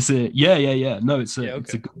 It's a yeah. No, it's a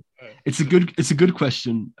it's a good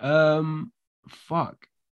question. Fuck.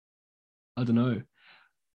 I don't know.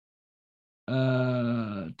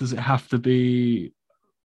 Does it have to be?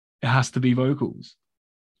 It has to be vocals.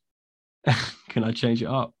 Can I change it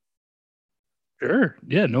up? Sure.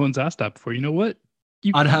 Yeah, no one's asked that before. You know what?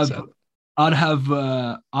 I'd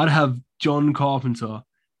have John Carpenter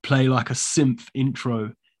play like a synth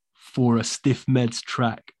intro for a Stiff Meds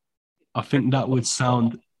track. I think that would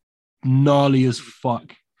sound gnarly as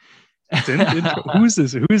fuck. Who is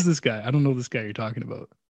this? Who is this guy? I don't know this guy you're talking about.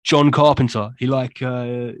 John Carpenter. He's a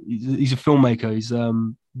filmmaker. He's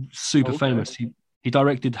super famous. He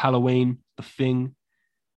directed Halloween, The Thing,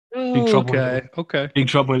 Big Trouble. Big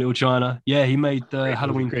Trouble in Little China. Yeah, he made the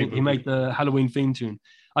Halloween. He made the Halloween theme tune.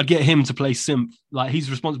 I'd get him to play synth. Like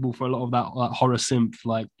he's responsible for a lot of that like horror synth.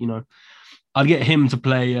 Like I'd get him to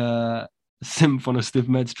play synth on a Stiff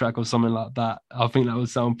Meds track or something like that. I think that would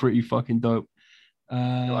sound pretty fucking dope.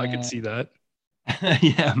 I could see that.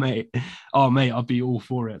 Yeah, mate. Oh, mate, I'd be all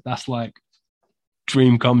for it. That's like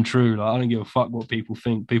dream come true. Like I don't give a fuck what people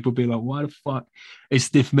think. People be like, why the fuck is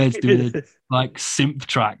Stiff Meds doing a like synth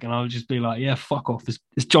track? And I would just be like, yeah, fuck off.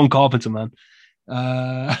 It's John Carpenter, man.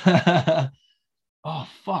 Oh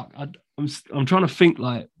fuck. I'm trying to think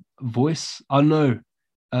like voice. I know.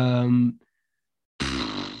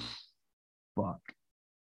 Fuck.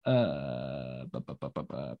 I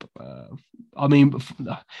mean,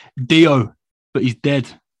 Dio, but he's dead.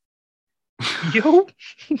 Yo.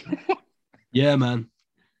 Yeah, man.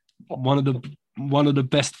 One of the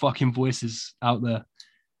best fucking voices out there.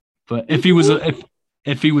 But if he was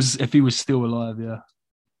still alive, yeah.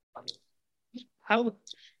 How?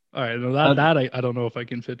 All right, no, that I don't know if I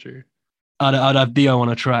can picture. I'd have Dio on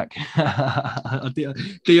a track.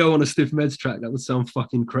 Dio on a Stiff Meds track. That would sound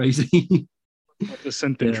fucking crazy. The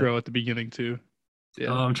synth intro at the beginning too.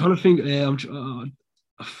 Yeah, I'm trying to think.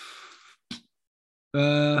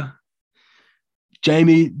 Yeah,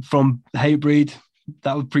 Jamie from Hatebreed.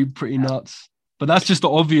 That would be pretty nuts. But that's just the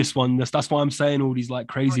obvious one. That's why I'm saying all these like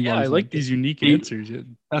crazy ones. I like these unique answers. Yeah.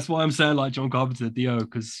 That's why I'm saying like John Carpenter, Dio,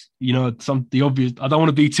 because the obvious. I don't want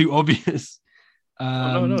to be too obvious.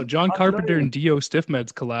 No. John Carpenter and Dio Stiff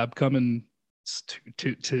Meds collab coming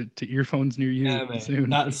to earphones near you soon.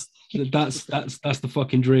 That's the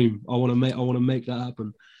fucking dream. I want to make that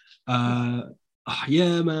happen.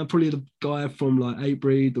 Yeah, man. Probably the guy from like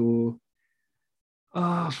Hatebreed or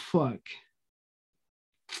fuck.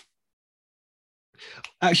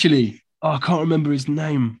 Actually, I can't remember his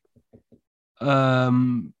name.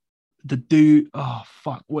 The dude. Oh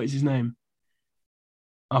fuck, what is his name?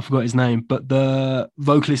 I forgot his name. But the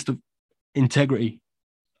vocalist of Integrity,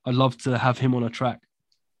 I'd love to have him on a track.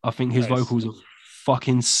 I think his vocals are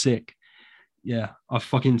fucking sick. Yeah, I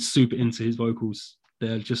fucking super into his vocals.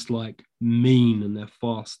 They're just like mean and they're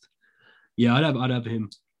fast. Yeah, I'd have him.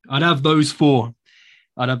 I'd have those four.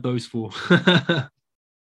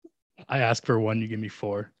 I asked for one, you give me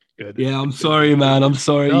four. Good. Yeah, I'm sorry, man. I'm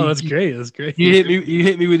sorry. No, that's great. That's great. You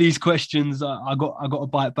hit me with these questions. I got to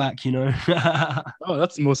bite back, you know. Oh,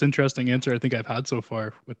 that's the most interesting answer I think I've had so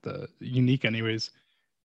far with the unique, anyways.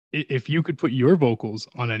 If you could put your vocals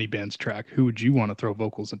on any band's track, who would you want to throw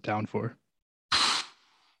vocals down for?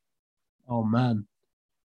 Oh man.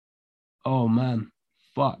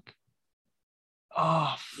 Fuck.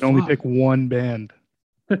 Oh, you can only pick one band.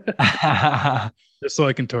 Just so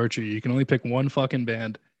I can torture you. You can only pick one fucking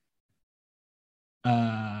band.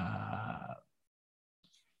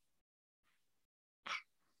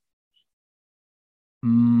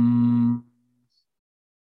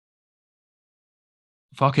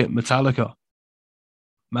 Fuck it, Metallica.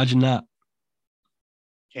 Imagine that.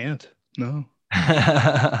 Can't. No.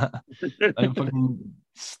 Like fucking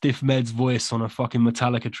Stiff Meds voice on a fucking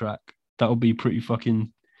Metallica track. That would be pretty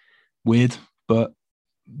fucking weird, but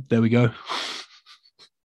there we go.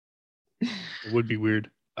 It would be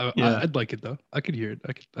weird. I'd like it though. I could hear it.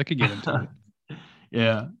 I could get into it.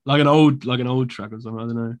 Yeah, like an old track or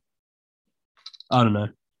something. I don't know.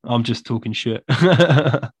 I'm just talking shit.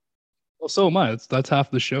 Well, so am I. That's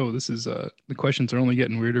half the show. This is the questions are only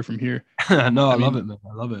getting weirder from here. No, I love it, man.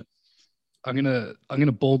 I love it. I'm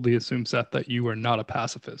gonna boldly assume, Seth, that you are not a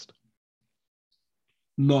pacifist.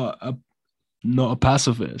 Not a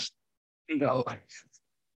pacifist. No.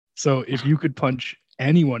 So if you could punch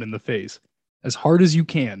anyone in the face as hard as you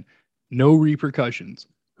can, no repercussions,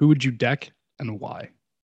 who would you deck and why?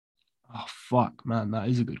 Oh fuck, man, that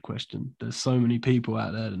is a good question. There's so many people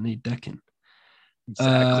out there that need decking.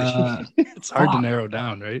 Exactly. It's hard to narrow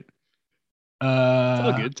down, right? It's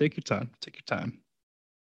all good. Take your time. Take your time.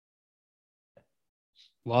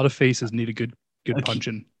 A lot of faces need a good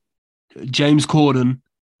punching. James Corden,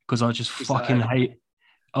 because I just fucking hate.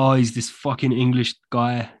 Oh, he's this fucking English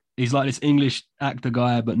guy. He's like this English actor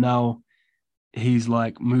guy, but now he's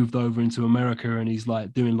like moved over into America and he's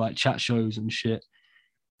like doing like chat shows and shit.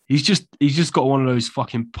 He's just got one of those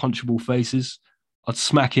fucking punchable faces. I'd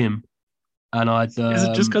smack him, and I'd. Is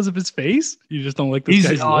it just because of his face? You just don't like this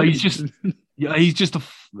guy's look? He's just he's just a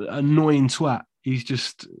annoying twat. He's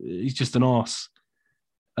just an arse.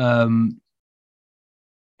 Apparently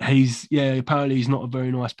he's not a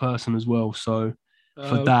very nice person as well. So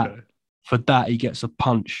for that he gets a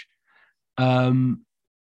punch.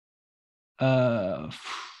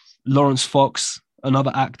 Lawrence Fox,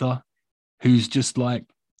 another actor who's just like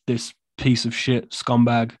this piece of shit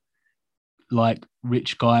scumbag, like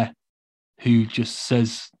rich guy who just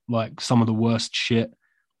says like some of the worst shit.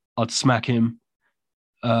 I'd smack him.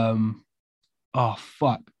 Oh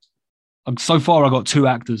fuck. So far I got 2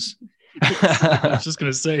 actors. I was just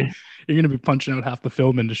gonna say, you're gonna be punching out half the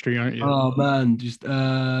film industry, aren't you? Oh man, just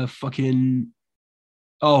fucking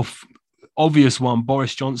obvious one,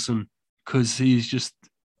 Boris Johnson, because he's just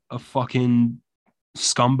a fucking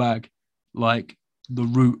scumbag, like the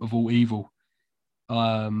root of all evil.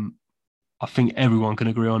 I think everyone can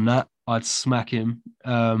agree on that. I'd smack him,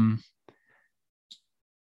 and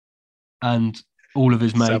all of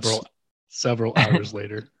his mates. Several hours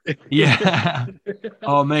later. Yeah.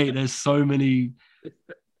 Oh mate, there's so many.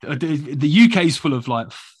 The UK's full of like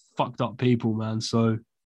fucked up people, man. So,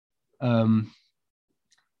 but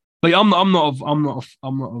I'm not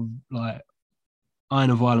like, I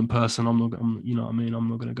ain't a violent person. You know what I mean? I'm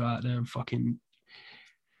not gonna go out there and fucking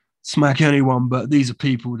smack anyone. But these are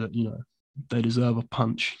people that, you know, they deserve a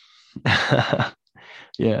punch.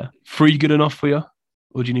 Yeah. 3 good enough for you?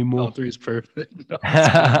 Or do you need more? 3 is perfect. No,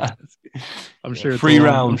 I'm sure it's 3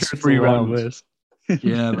 rounds. Sure it's 3 rounds.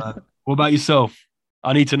 Yeah, man. What about yourself?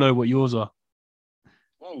 I need to know what yours are.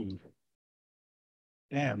 Oh.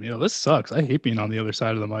 Damn, this sucks. I hate being on the other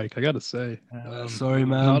side of the mic, I gotta say. Sorry,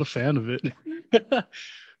 man. Not a fan of it.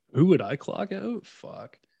 Who would I clock out?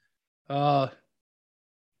 Fuck.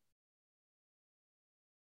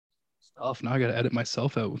 Stuff. Now I gotta edit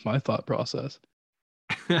myself out with my thought process.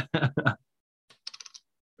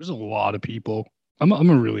 There's a lot of people. I'm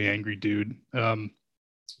a really angry dude. I'm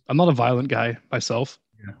not a violent guy myself,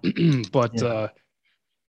 but got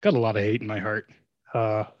a lot of hate in my heart.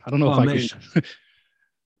 I don't know if I could.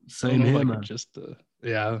 Same here, man. Just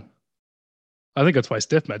yeah. I think that's why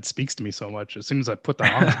Stiff Med speaks to me so much. As soon as I put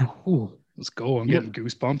that on, I'm like, ooh, let's go. I'm getting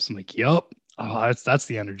goosebumps. I'm like, yup. Oh, that's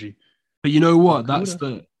the energy. But you know what? That's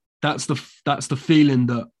the feeling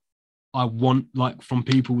that I want, like, from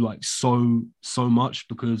people, like, so much,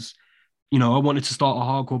 because, you know, I wanted to start a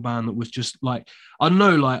hardcore band that was just like, I don't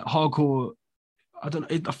know, like hardcore. I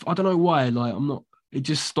don't know why. Like, it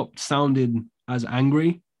just stopped sounding as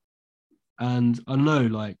angry, and I don't know,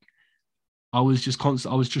 like, I was just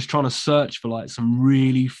trying to search for like some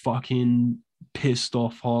really fucking pissed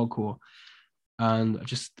off hardcore, and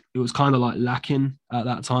it was kind of like lacking at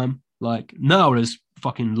that time. Like, now there's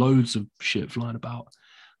fucking loads of shit flying about.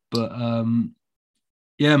 But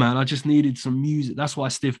yeah, man, I just needed some music. That's why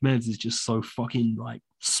Stiff Meds is just so fucking like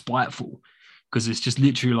spiteful, because it's just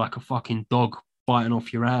literally like a fucking dog biting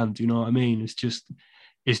off your hand. You know what I mean? It's just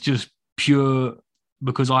pure,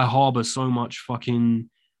 because I harbor so much fucking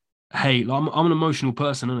hate. Like, I'm an emotional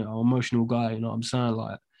person, innit? I'm an emotional guy. You know what I'm saying?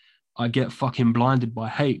 Like, I get fucking blinded by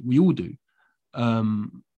hate. We all do.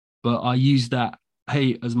 But I use that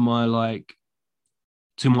hate as my, like,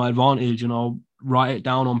 to my advantage, and I'll write it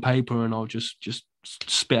down on paper, and I'll just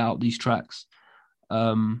spit out these tracks.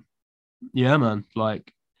 Yeah, man.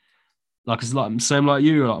 Like it's like same like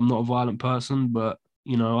you. Like, I'm not a violent person, but,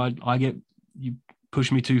 you know, I get, you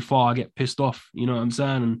push me too far, I get pissed off. You know what I'm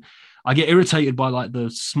saying? And I get irritated by like the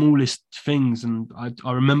smallest things, and I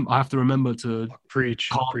have to remember to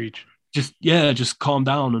preach. Just calm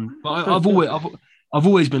down. And I've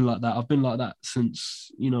always been like that. I've been like that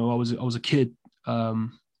since, you know, I was a kid.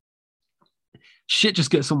 Shit just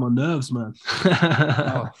gets on my nerves, man.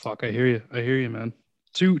 Oh fuck, I hear you, man.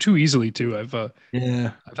 Too easily too. I've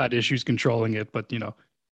had issues controlling it, but, you know,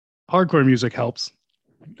 hardcore music helps.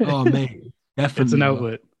 Oh mate, definitely. It's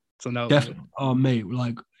an outlet. Oh mate,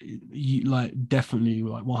 like definitely,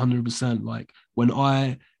 like 100%. Like,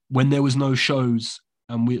 when there was no shows,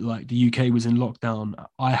 and we, like, the UK was in lockdown,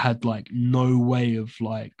 I had like no way of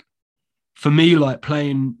like for me, like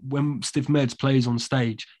playing when Stiff Meds plays on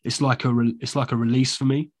stage, it's like a release for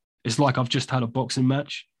me. It's like I've just had a boxing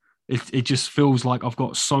match. It just feels like I've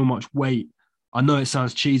got so much weight. I know it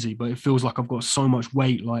sounds cheesy, but it feels like I've got so much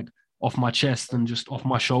weight like off my chest and just off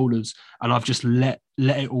my shoulders, and I've just let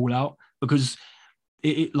it all out, because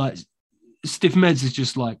it like Stiff Meds is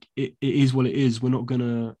just like it is what it is. We're not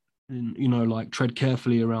gonna, you know, like tread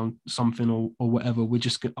carefully around something or whatever.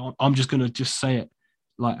 I'm just gonna just say it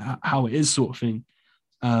like how it is, sort of thing.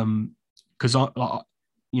 Because I like,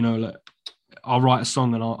 you know, like I'll write a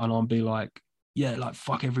song and I'll be like, yeah, like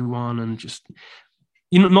fuck everyone, and just,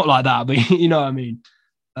 you know, not like that, but you know what I mean.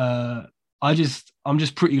 I'm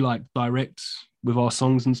just pretty like direct with our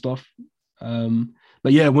songs and stuff.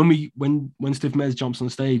 But yeah, when Stiff Meds jumps on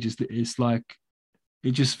stage, it's like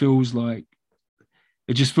it just feels like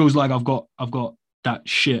I've got that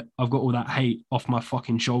shit, I've got all that hate off my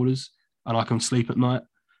fucking shoulders, and I can sleep at night.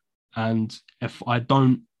 And if I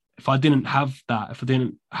didn't have that, if I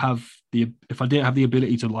didn't have the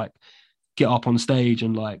ability to like get up on stage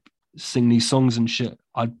and like sing these songs and shit,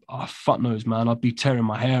 fuck knows, man, I'd be tearing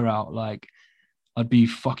my hair out. Like I'd be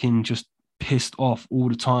fucking just pissed off all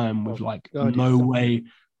the time with like no way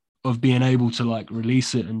of being able to like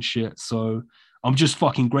release it and shit. So I'm just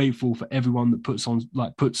fucking grateful for everyone that puts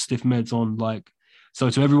Stiff Meds on. Like, so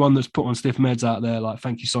to everyone that's put on Stiff Meds out there, like,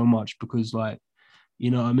 thank you so much, because like, you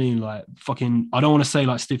know what I mean? Like fucking, I don't want to say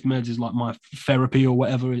like Stiff Meds is like my therapy or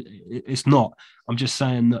whatever. It's not. I'm just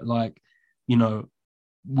saying that, like, you know,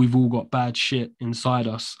 we've all got bad shit inside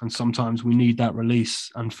us, and sometimes we need that release.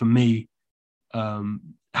 And for me,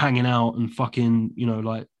 hanging out and fucking, you know,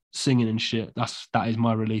 like singing and shit, that is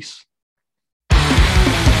my release.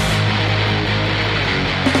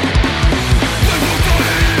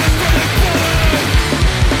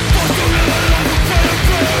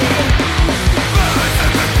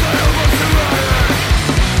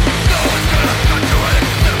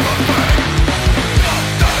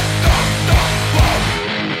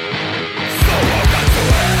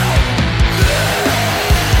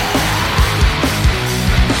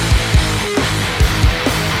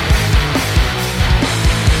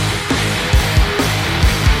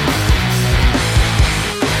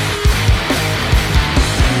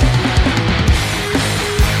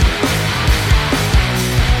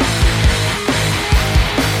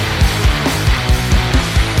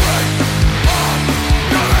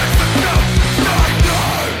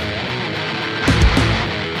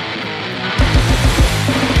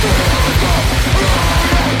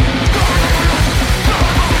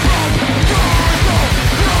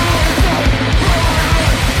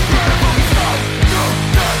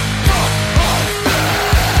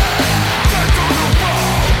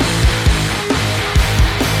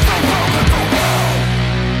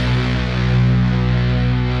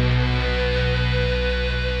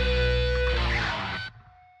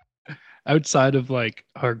 Outside of like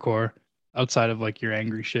hardcore, outside of like your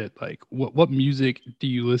angry shit, like what music do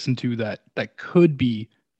you listen to that could be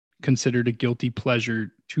considered a guilty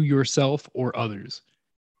pleasure to yourself or others?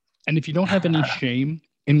 And if you don't have any shame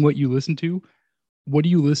in what you listen to, what do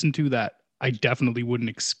you listen to that I definitely wouldn't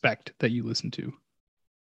expect that you listen to?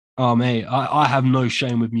 Oh mate, I have no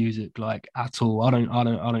shame with music, like, at all. I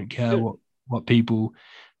don't care what people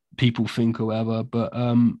think or whatever. But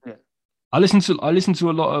yeah. I listen to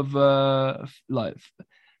a lot of like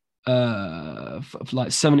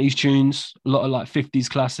 70s tunes, a lot of like 50s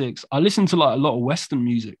classics. I listen to like a lot of Western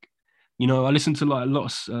music. You know, I listen to like a lot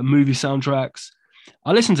of movie soundtracks.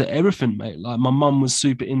 I listen to everything, mate. Like my mum was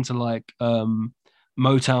super into like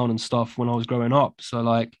Motown and stuff when I was growing up. So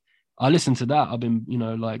like I listened to that. I've been, you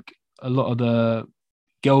know, like a lot of the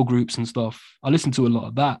girl groups and stuff. I listen to a lot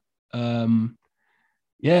of that.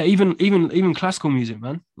 Yeah, even classical music,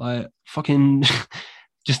 man. Like fucking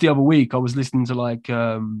just the other week I was listening to like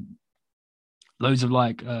loads of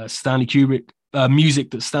like Stanley Kubrick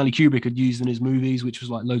music that Stanley Kubrick had used in his movies, which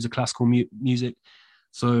was like loads of classical music.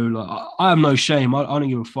 So like I have no shame. I don't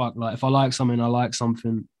give a fuck. Like if I like something, I like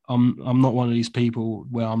something. I'm not one of these people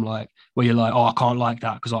where you're like, oh, I can't like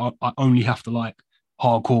that because I only have to like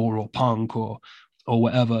hardcore or punk or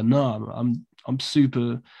whatever. No, I'm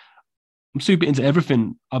super into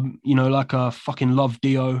everything. You know, like I fucking love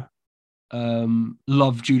Dio,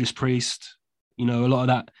 love Judas Priest, you know, a lot of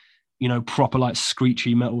that, you know, proper like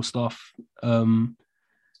screechy metal stuff.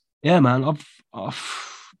 Yeah, man, I've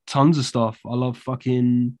tons of stuff. I love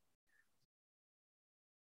fucking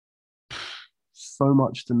so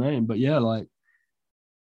much to name, but yeah, like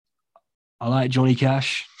I like Johnny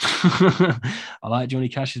Cash. I like Johnny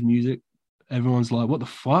Cash's music. Everyone's like, what the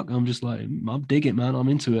fuck? I'm just like, I dig it, man. I'm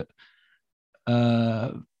into it.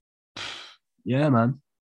 Yeah, man.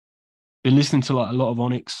 Been listening to like a lot of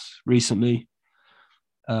Onyx recently.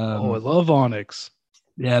 Oh, I love Onyx.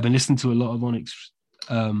 Yeah, I've been listening to a lot of Onyx.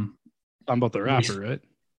 I'm about the rapper, right?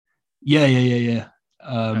 Yeah.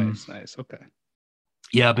 Nice. Okay.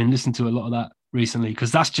 Yeah, I've been listening to a lot of that recently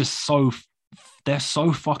because that's just so they're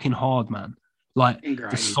so fucking hard, man. Like And the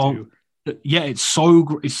grimy song, too. yeah, it's so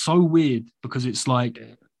weird because it's like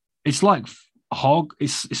hard.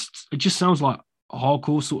 It just sounds like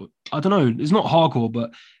hardcore sort of. I don't know. It's not hardcore,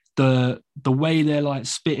 but the way they're like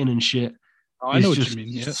spitting and shit Oh, I is know what you just mean.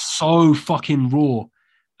 Yeah. so fucking raw.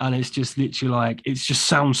 And it's just literally like it just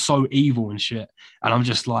sounds so evil and shit. And I'm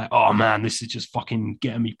just like, oh man, this is just fucking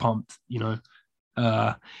getting me pumped, you know.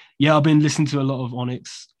 Yeah, I've been listening to a lot of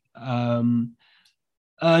Onyx.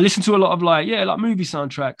 Listen to a lot of like movie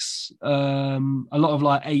soundtracks. A lot of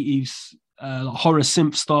like 80s like horror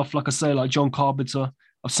synth stuff. Like I say, like John Carpenter.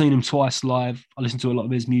 I've seen him twice live. I listen to a lot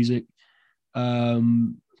of his music.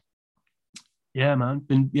 Um, yeah, man.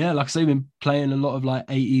 Like I say, been playing a lot of like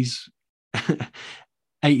 80s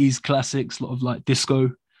 80s classics, a lot of like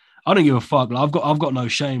disco. I don't give a fuck. Like I've got no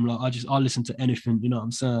shame. Like I listen to anything, you know what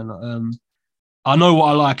I'm saying? Like, I know what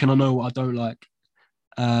I like and I know what I don't like.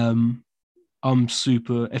 I'm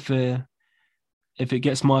super if it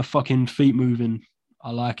gets my fucking feet moving,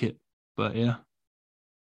 I like it. But yeah.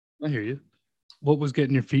 I hear you. What was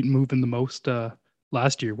getting your feet moving the most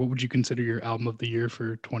last year? What would you consider your album of the year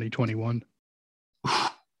for 2021?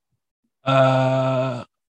 Uh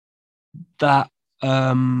that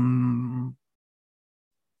um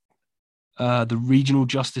the Regional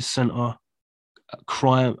Justice Center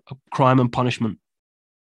crime and punishment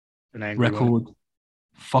An angry way. record.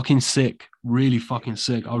 Fucking sick. Really fucking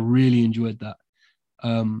sick. I really enjoyed that.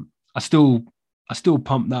 I still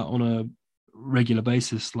pump that on a regular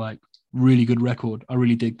basis. Like really good record. I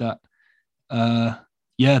really dig that.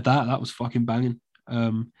 Yeah, that was fucking banging.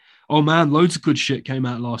 Oh man, loads of good shit came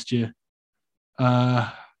out last year.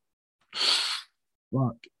 Fuck.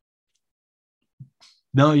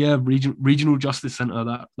 No, yeah, Regional Justice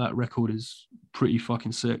Center. That record is pretty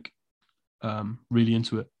fucking sick. Really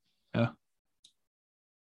into it. Yeah.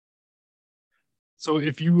 So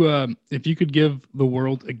if you could give the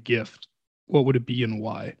world a gift, what would it be and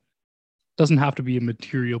why? Doesn't have to be a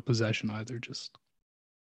material possession either. Just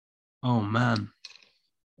Oh man,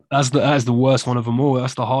 that's the worst one of them all.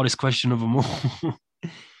 That's the hardest question of them all.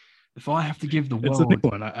 If I have to give the it's a big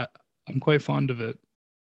world, one. I'm quite fond of it.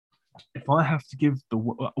 if I have to give the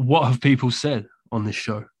what have people said on this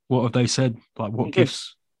show? What have they said? Like what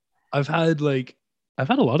gifts? I've had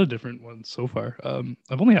a lot of different ones so far.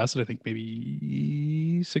 I've only asked it I think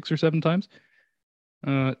maybe 6 or 7 times.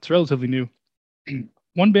 It's relatively new.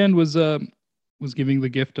 One band was giving the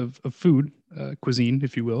gift of food, cuisine,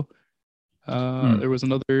 if you will. There was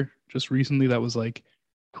another just recently that was like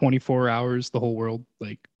 24 hours, the whole world,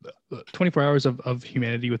 like 24 hours of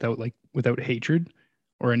humanity without hatred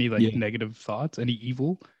or any like Yeah. negative thoughts, any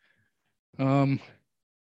evil. Um,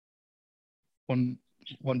 one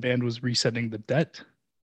one band was resetting the debt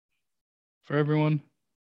for everyone.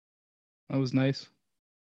 That was nice.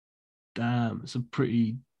 Damn, it's a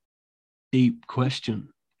pretty deep question.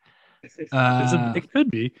 It could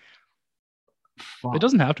be. It Fuck.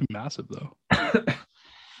 doesn't have to be massive though.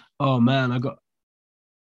 Oh man, I got.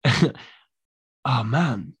 Oh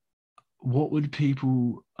man, what would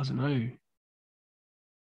people? I don't know.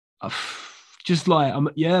 Uh, just like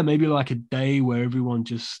yeah, maybe like a day where everyone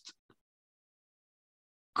just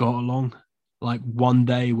got along, like one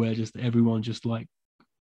day where just everyone just like,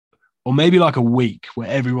 or maybe like a week where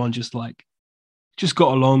everyone just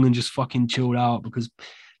got along and just fucking chilled out because,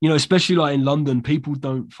 you know, especially like in London, people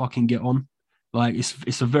don't fucking get on. Like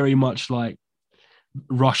it's a very much like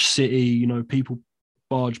rush city, you know, people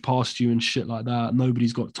barge past you and shit like that.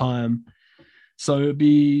 Nobody's got time. So it'd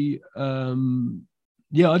be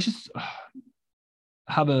yeah, I just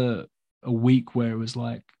have a week where it was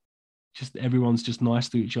like just everyone's just nice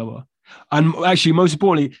to each other. And actually, most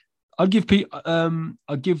importantly, I'd give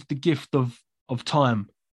the gift of time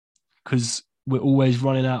because we're always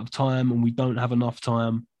running out of time and we don't have enough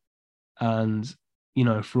time. And you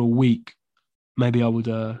know, for a week, maybe I would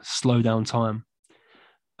slow down time.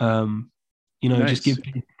 You know, just Nice.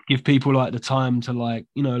 give people like the time to like,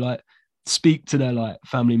 you know, like speak to their like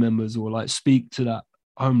family members or like speak to that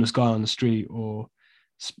homeless guy on the street or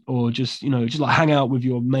just, you know, just like hang out with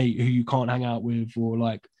your mate who you can't hang out with, or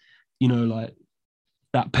like, you know, like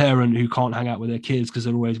that parent who can't hang out with their kids because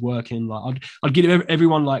they're always working. Like I'd give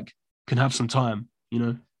everyone like can have some time, you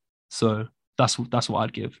know. So that's what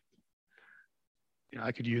I'd give. Yeah,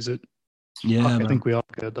 I could use it. Fuck, Yeah, I man. think we all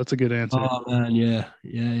could. That's a good answer. Oh man, yeah.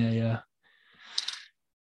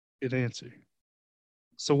 Good answer.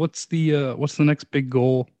 So what's the next big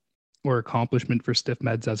goal or accomplishment for Stiff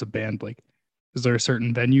Meds as a band? Like, is there a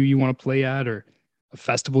certain venue you want to play at, or a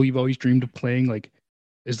festival you've always dreamed of playing? Like,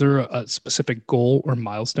 is there a specific goal or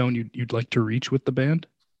milestone you'd like to reach with the band?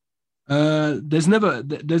 There's never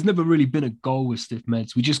really been a goal with Stiff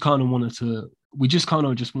Meds. We just kind of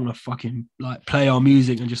just want to fucking like play our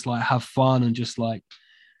music and just like have fun and just like,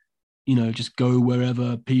 just go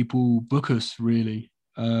wherever people book us, really.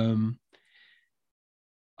 I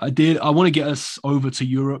want to get us over to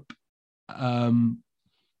Europe.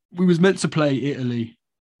 We was meant to play Italy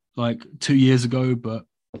like 2 years ago, but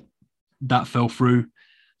that fell through.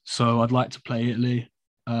 So I'd like to play Italy.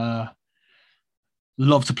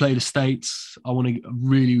 Love to play the States. I want to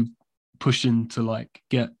really push in to like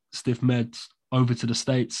get Stiff Meds over to the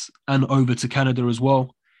States and over to Canada as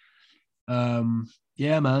well.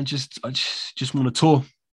 Yeah, man, I just want to tour.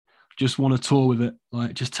 Just want to tour with it.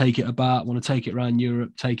 Like, just take it about. Want to take it around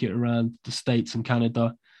Europe, take it around the States and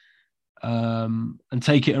Canada, and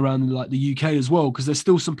take it around like the UK as well, because there's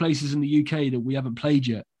still some places in the UK that we haven't played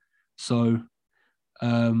yet. So,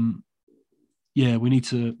 yeah, we need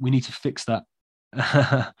to fix that.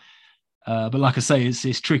 But like I say,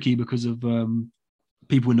 it's tricky because of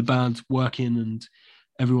people in the band working, and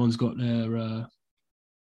everyone's got their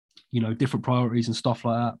different priorities and stuff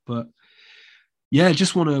like that. But yeah,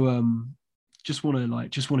 just want to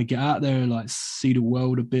get out there and like see the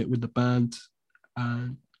world a bit with the band.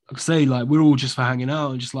 And like I say, like, we're all just for hanging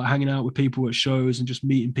out and just like hanging out with people at shows and just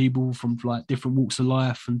meeting people from like different walks of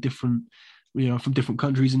life and different, from different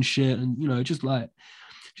countries and shit. And, just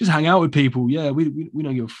hang out with people. Yeah, we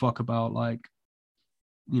don't give a fuck about like,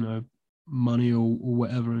 money or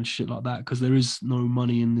whatever and shit like that, because there is no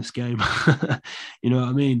money in this game. You know what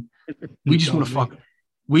I mean? We just want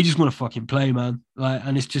to fucking play, man. Like,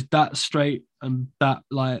 and it's just that straight and that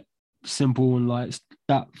like simple and like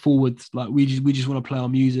that forward. Like, we just want to play our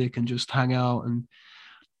music and just hang out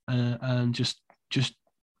and just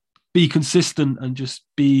be consistent and just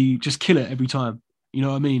kill it every time. You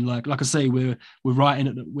know what I mean? Like I say, we're going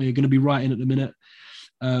to be writing at the minute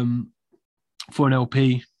for an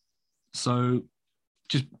LP. So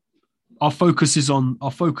just our focus is on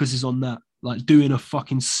that, like doing a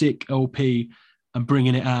fucking sick LP and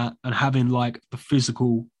bringing it out and having like the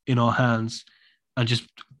physical in our hands and just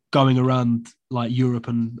going around like Europe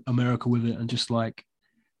and America with it and just like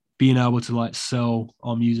being able to like sell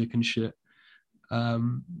our music and shit.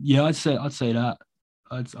 Yeah, I'd say that.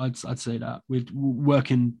 I'd say that we're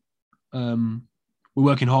working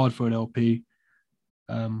hard for an LP.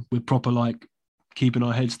 We're proper like keeping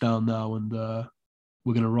our heads down now, and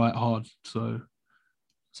we're gonna write hard. So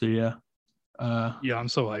yeah. Yeah, I'm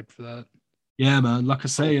so hyped for that. Yeah, man. Like I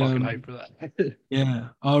say, so fucking hyped for that. Yeah,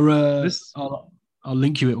 I'll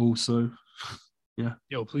link you it all. So yeah.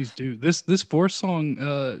 Yo, please do. This 4-song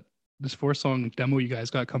demo you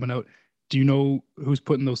guys got coming out. Do you know who's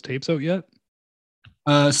putting those tapes out yet?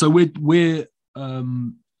 So we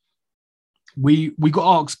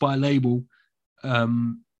got asked by a label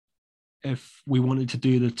if we wanted to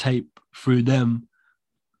do the tape through them,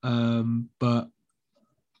 but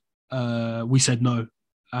we said no.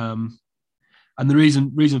 And the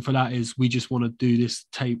reason for that is we just want to do this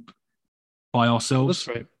tape by ourselves.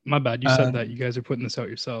 That's right. My bad. You said that you guys are putting this out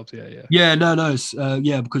yourselves. Yeah. Yeah, no.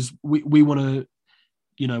 Yeah, because we want to,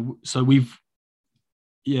 so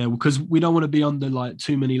because we don't want to be under like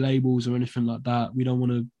too many labels or anything like that. We don't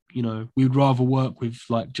want to, we'd rather work with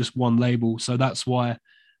like just one label. So that's why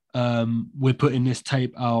we're putting this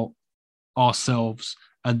tape out ourselves,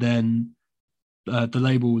 and then the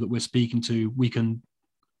label that we're speaking to, we can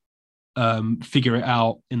figure it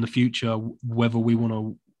out in the future whether they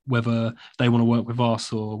want to work with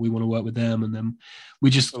us or we want to work with them, and then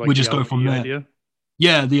we just go from there. Idea?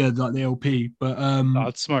 Yeah, like the LP, but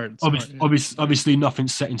it's smart. Obviously,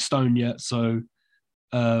 nothing's set in stone yet. So,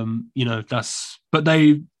 but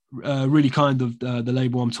they really kind of the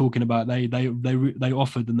label I'm talking about. They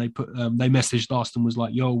offered, and they messaged us and was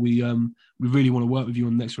like, "Yo, we really want to work with you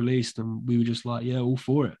on the next release," and we were just like, "Yeah, all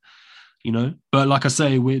for it," But like I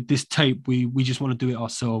say, with this tape, we just want to do it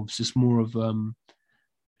ourselves. It's more of we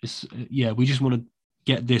just want to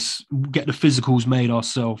get the physicals made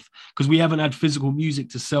ourselves, because we haven't had physical music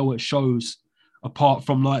to sell at shows apart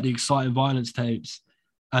from like the Exciting Violence tapes,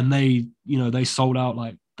 and they sold out,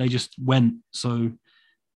 like they just went. So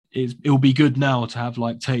it'll be good now to have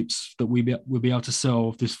like tapes that we'll be able to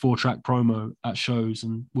sell this 4-track promo at shows,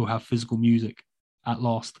 and we'll have physical music at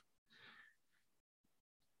last.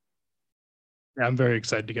 Yeah, I'm very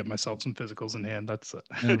excited to get myself some physicals in hand. That's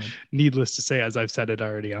needless to say, as I've said it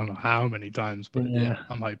already. I don't know how many times, but yeah,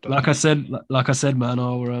 I'm hyped on like I said, man,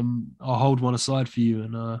 I'll hold one aside for you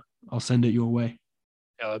and I'll send it your way.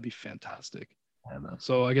 Yeah, that'd be fantastic. Yeah, man.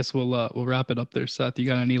 So I guess we'll wrap it up there, Seth. You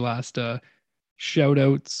got any last shout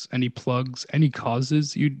outs, any plugs, any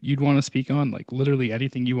causes you'd want to speak on? Like literally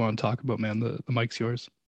anything you want to talk about, man. The mic's yours.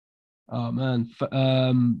 Oh man.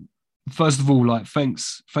 First of all, like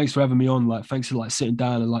thanks for having me on. Like thanks for like sitting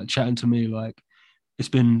down and like chatting to me. Like it's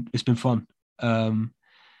been fun. I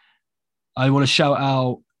want to shout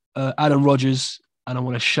out Adam Rogers and I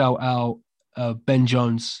want to shout out Ben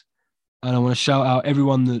Jones and I want to shout out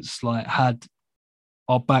everyone that's like had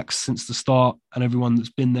our backs since the start and everyone that's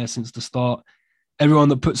been there since the start. Everyone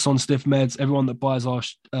that puts on Stiff Meds, everyone that buys our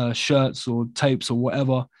shirts or tapes or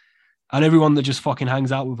whatever, and everyone that just fucking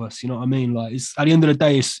hangs out with us. You know what I mean? Like, it's at the end of the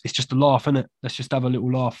day, it's just a laugh, isn't it? Let's just have a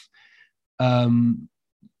little laugh.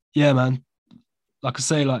 Yeah, man. Like I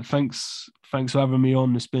say, like thanks for having me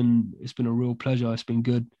on. It's been a real pleasure. It's been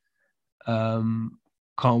good. Can't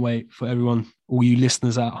wait for everyone, all you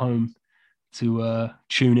listeners at home, to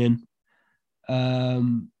tune in.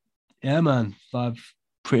 Yeah, man. That's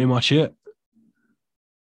pretty much it.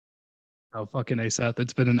 Oh, fucking A, Seth.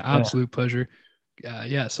 It's been an absolute pleasure.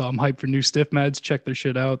 Yeah, so I'm hyped for new Stiff Meds. Check their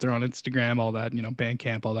shit out. They're on Instagram, all that,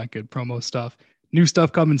 Bandcamp, all that good promo stuff. New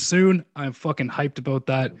stuff coming soon. I'm fucking hyped about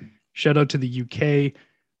that. Shout out to the UK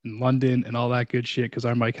and London and all that good shit because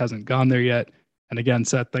our mic hasn't gone there yet. And again,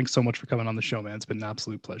 Seth, thanks so much for coming on the show, man. It's been an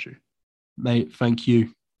absolute pleasure. Mate, thank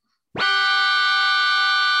you.